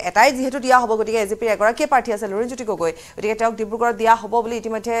এগৰাকী এটাই যেহেতু দিয়া হ'ব গতিকে AJPৰ এগৰাকী প্ৰাৰ্থী আছে লুৰিণজ্যোতি গগৈ গতিকে তেওঁক ডিব্ৰুগড়ত দিয়া হ'ব বুলি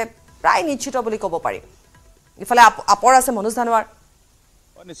ইতিমধ্যে প্ৰায় নিশ্চিত বুলি ক'ব পাৰি ইফালে আপৰ আছে মনোজ ধানোৱাৰ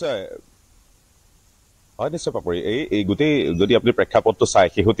নিশ্চয় পাপৰি এই গোটেই যদি আপুনি প্ৰেক্ষাপটটো চাই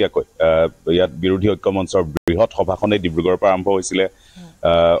শেহতীয়াকৈ ইয়াত বিৰোধী ঐক্য মঞ্চৰ বৃহৎ সভাখনেই ডিব্ৰুগড়ৰ পৰা আৰম্ভ হৈছিলে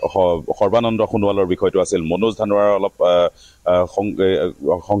সৰ্বানন্দ সোণোৱালৰ বিষয়টো আছিল মনোজ ধানোৱাৰ অলপ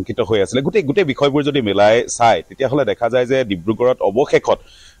শংকিত হৈ আছিলে গোটেই বিষয়বোৰ যদি মিলাই চাই তেতিয়াহ'লে দেখা যায় যে ডিব্ৰুগড়ত অৱশেষত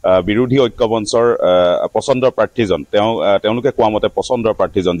বিৰোধী ঐক্য মঞ্চৰ পচন্দৰ প্ৰাৰ্থীজন তেওঁলোকে কোৱা মতে পচন্দৰ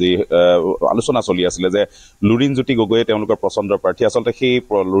প্ৰাৰ্থীজন যি আলোচনা চলি আছিলে যে লুৰিণজ্যোতি গগৈয়ে তেওঁলোকৰ পচন্দৰ প্ৰাৰ্থী আচলতে সেই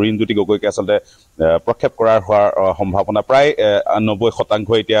লুৰিণজ্যোতি গগৈকে আচলতে প্ৰক্ষেপ কৰাৰ হোৱাৰ সম্ভাৱনা প্ৰায়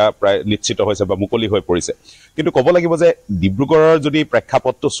 90% এতিয়া প্ৰায় নিশ্চিত হৈছে বা মুকলি হৈ পৰিছে কিন্তু ক'ব লাগিব যে ডিব্ৰুগড়ৰ যদি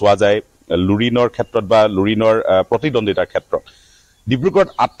প্ৰেক্ষাপটটো চোৱা যায় লুৰিণৰ ক্ষেত্ৰত বা লুৰিণৰ প্ৰতিদ্বন্দ্বিতাৰ ক্ষেত্ৰত ডিব্ৰুগড়ত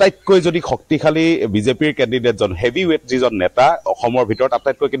আটাইতকৈ যদি শক্তিশালী বিজেপিৰ কেণ্ডিডেটজন হেভি ৱেট যিজন নেতা অসমৰ ভিতৰত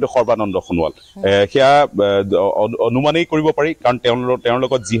আটাইতকৈ কিন্তু সৰ্বানন্দ সোণোৱাল সেয়া অনুমানেই কৰিব পাৰি কাৰণ তেওঁৰ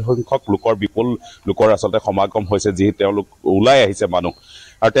লগত যি সংখ্যক বিপুল লোকৰ আচলতে সমাগম হৈছে যি তেওঁলোক ওলাই আহিছে মানুহ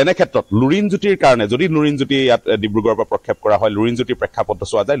আৰু তেনে ক্ষেত্ৰত লুৰিণজ্যোতিৰ কাৰণে যদি লুৰিণজ্যোতি ইয়াত ডিব্ৰুগড়ৰ পৰা প্ৰক্ষেপ কৰা হয় লুৰিণজ্যোতিৰ প্ৰেক্ষাপটটো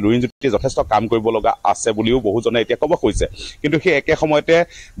চোৱা যায় লুৰিণজ্যোতি যথেষ্ট কাম কৰিব লগা আছে বুলিও বহুজনে এতিয়া ক'ব কৈছে কিন্তু সেই একে সময়তে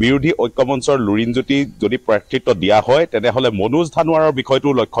বিৰোধী ঐক্য মঞ্চৰ লুৰিণজ্যোতি যদি প্ৰাৰ্থিত্ব দিয়া হয় তেনেহ'লে মনোজ ধানোৱাৰৰ বিষয়টো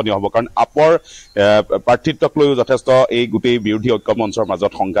লক্ষণীয় হ'ব কাৰণ আপৰ প্ৰাৰ্থিত্বক লৈও যথেষ্ট এই গোটেই বিৰোধী ঐক্য মঞ্চৰ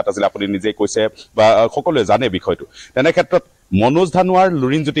মাজত সংঘাত আছিল আপুনি নিজেই কৈছে বা সকলোৱে জানে বিষয়টো তেনে ক্ষেত্ৰত মনোজ ধানোৱাৰ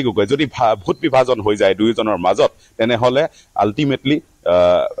লুৰিণজ্যোতি গগৈ যদি ভোট বিভাজন হৈ যায় দুয়োজনৰ মাজত তেনেহ'লে আল্টিমেটলি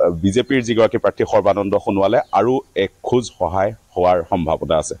বিজেপিৰ যিগৰাকী প্ৰাৰ্থী সৰ্বানন্দ সোণোৱালে আৰু এক খোজ সহায় হোৱাৰ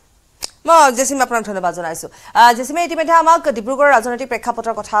সম্ভাৱনা আছে মই জেচিম আপোনাক ধন্যবাদ জনাইছো জেচিমে ইতিমধ্যে আমাক ডিব্ৰুগড়ৰ ৰাজনৈতিক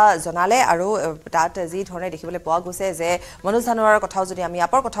প্ৰেক্ষাপটৰ কথা জনালে আৰু তাত যি ধৰণে দেখিবলৈ পোৱা গৈছে যে মনোজ ধানোৱাৰৰ কথাও যদি আমি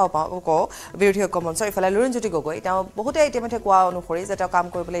আপৰ কথাও কওঁ বিৰোধী ঐক্য মঞ্চৰ ইফালে লুৰিণজ্যোতি গগৈ তেওঁ বহুতে ইতিমধ্যে কোৱা অনুসৰি যে তেওঁ কাম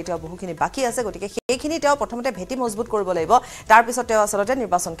কৰিবলৈ এতিয়া বহুখিনি বাকী আছে গতিকে সেইখিনি তেওঁ প্ৰথমতে ভেটি মজবুত কৰিব লাগিব তাৰপিছত তেওঁ আচলতে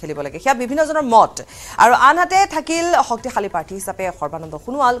নিৰ্বাচন খেলিব লাগে সেয়া বিভিন্নজনৰ মত আৰু আনহাতে থাকিল শক্তিশালী প্ৰাৰ্থী হিচাপে সৰ্বানন্দ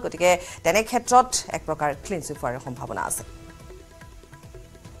সোণোৱাল গতিকে তেনে ক্ষেত্ৰত এক প্ৰকাৰ ক্লিন চুইপ হোৱাৰ সম্ভাৱনা আছে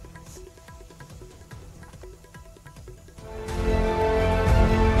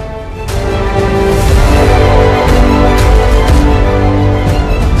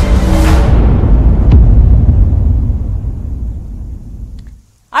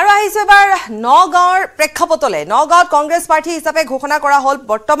আৰু আহিছো এবাৰ নগাঁৱৰ প্ৰেক্ষাপটলে নগাঁৱত কংগ্ৰেছ প্ৰাৰ্থী হিচাপে ঘোষণা কৰা হল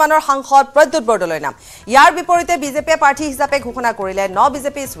বৰ্তমানৰ সাংসদ প্ৰদ্যুৎ বৰদলৈৰ নাম ইয়াৰ বিপৰীতে বিজেপি প্ৰাৰ্থী হিচাপে ঘোষণা কৰিলে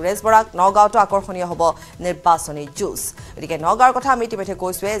বিজেপি সুৰেশ বৰাক নগাঁৱতো আকৰ্ষণীয় হ'ব নিৰ্বাচনী যুঁজ গতিকে নগাঁৱৰ কথা আমি ইতিমধ্যে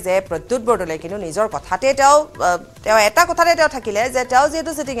কৈছোৱে যে প্ৰদ্যুৎ বৰদলৈ কিন্তু নিজৰ কথাতে তেওঁ এটা কথাতে তেওঁ থাকিলে যে তেওঁ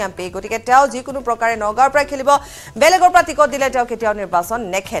যেহেতু সিটিং এমপি গতিকে তেওঁ যিকোনো প্ৰকাৰে নগাঁৱৰ পৰা খেলিব বেলেগৰ পৰা টিকট দিলে তেওঁ কেতিয়াও নিৰ্বাচন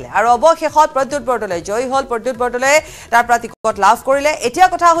নেখেলে আৰু অৱশেষত প্ৰদ্যুৎ বৰদলৈ জয়ী হল প্ৰদ্যুৎ বৰদলৈ তাৰ পৰা টিকট লাভ কৰিলে এতিয়া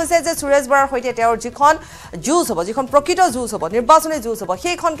কথা হৈছে যে সুৰেশ বৰাৰ সৈতে তেওঁৰ যিখন যুঁজ হ'ব যিখন প্ৰকৃত যুঁজ হ'ব নিৰ্বাচনী যুঁজ হ'ব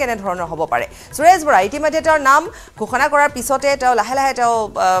সেইখন কেনে ধৰণৰ হ'ব পাৰে সুৰেশ বৰা ইতিমধ্যে তেওঁৰ নাম ঘোষণা কৰাৰ পিছতে তেওঁ লাহে লাহে তেওঁ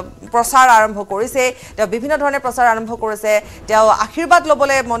প্ৰচাৰ আৰম্ভ কৰিছে তেওঁ বিভিন্ন ধৰণে প্ৰচাৰ আৰম্ভ কৰিছে তেওঁ আশীৰ্বাদ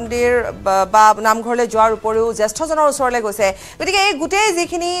ল'বলৈ মন্দিৰ বা নামঘৰলৈ যোৱাৰ উপৰিও জ্যেষ্ঠজনৰ ওচৰলৈ গৈছে গতিকে এই গোটেই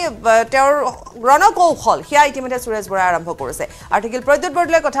যিখিনি তেওঁৰ ৰণকৌশল সেয়া ইতিমধ্যে সুৰেশ বৰাই আৰম্ভ কৰিছে আৰু থাকিল প্ৰদ্যুৎ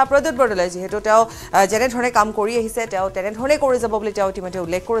বৰদলৈৰ কথা প্ৰদ্যুৎ বৰদলৈ যিহেতু তেওঁ যেনেধৰণে কাম কৰি আহিছে তেওঁ তেনেধৰণে কৰি যাব বুলি তেওঁ ইতিমধ্যে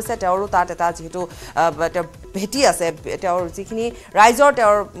উল্লেখ কৰিছে তেওঁৰো তাত এটা যিহেতু তেওঁ ভেটি আছে তেওঁৰ যিখিনি ৰাইজৰ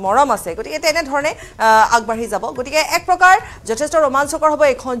তেওঁৰ মৰম আছে গতিকে তেনেধৰণে আগবাঢ়ি যাব গতিকে এক প্ৰকাৰ যথেষ্ট ৰোমাঞ্চকৰ হ'ব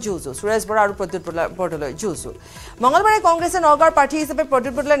এখন যুঁজ সুৰেশ বৰা আৰু প্ৰদ্যুৎ বৰদলৈ যুঁজ মঙলবাৰে কংগ্ৰেছে নগাঁৱৰ প্ৰাৰ্থী হিচাপে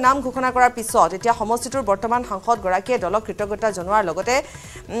প্ৰদ্যুৎ বৰদলৈৰ নাম ঘোষণা কৰাৰ পিছত এতিয়া সমষ্টিটোৰ বৰ্তমান সাংসদগৰাকীয়ে দলক কৃতজ্ঞতা জনোৱাৰ লগতে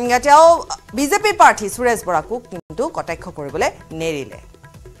তেওঁ বিজেপি প্ৰাৰ্থী সুৰেশ বৰাকো কিন্তু কটাক্ষ কৰিবলৈ নেৰিলে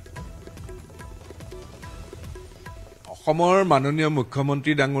অসমৰ মাননীয়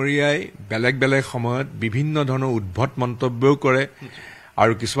মুখ্যমন্ত্ৰী ডাঙৰীয়াই বেলেগ বেলেগ সময়ত বিভিন্ন ধৰণৰ উদ্ভট মন্তব্যও কৰে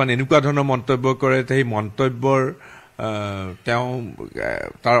আৰু কিছুমান এনেকুৱা ধৰণৰ মন্তব্য কৰে সেই মন্তব্যৰ তেওঁ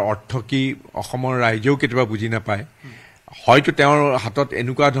তাৰ অৰ্থ কি অসমৰ ৰাইজেও কেতিয়াবা বুজি নাপায় হয়তো তেওঁৰ হাতত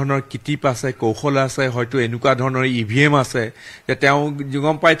এনেকুৱা ধৰণৰ কিটিপ আছে কৌশল আছে হয়তো এনেকুৱা ধৰণৰ ইভিএম আছে যে তেওঁ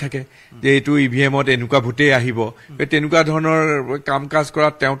গম পাই থাকে যে এইটো ইভিএমত এনেকুৱা ভোটেই আহিব তেনেকুৱা ধৰণৰ কাম কাজ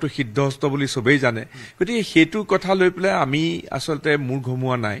কৰাত তেওঁতো সিদ্ধহস্ত বুলি চবেই জানে গতিকে সেইটো কথা লৈ পেলাই আমি আচলতে মূৰ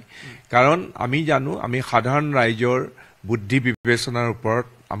ঘমোৱা নাই কাৰণ আমি জানো আমি সাধাৰণ ৰাইজৰ বুদ্ধি বিবেচনাৰ ওপৰত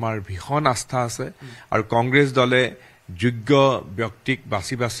আমাৰ ভীষণ আস্থা আছে আৰু কংগ্ৰেছ দলে যোগ্য ব্যক্তিক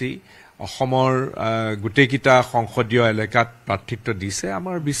বাছি বাছি অসমৰ গোটেইকেইটা সংসদীয় এলেকাত প্ৰাৰ্থিত্ব দিছে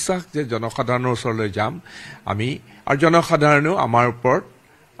আমাৰ বিশ্বাস যে জনসাধাৰণৰ ওচৰলৈ যাম আমি আৰু জনসাধাৰণেও আমাৰ ওপৰত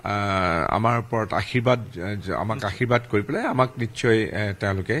আমাক আশীৰ্বাদ কৰি পেলাই আমাক নিশ্চয়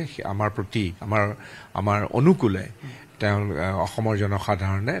তেওঁলোকে আমাৰ প্ৰতি আমাৰ অনুকূলে অসমৰ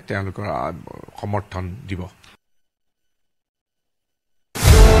জনসাধাৰণে তেওঁলোকৰ সমৰ্থন দিব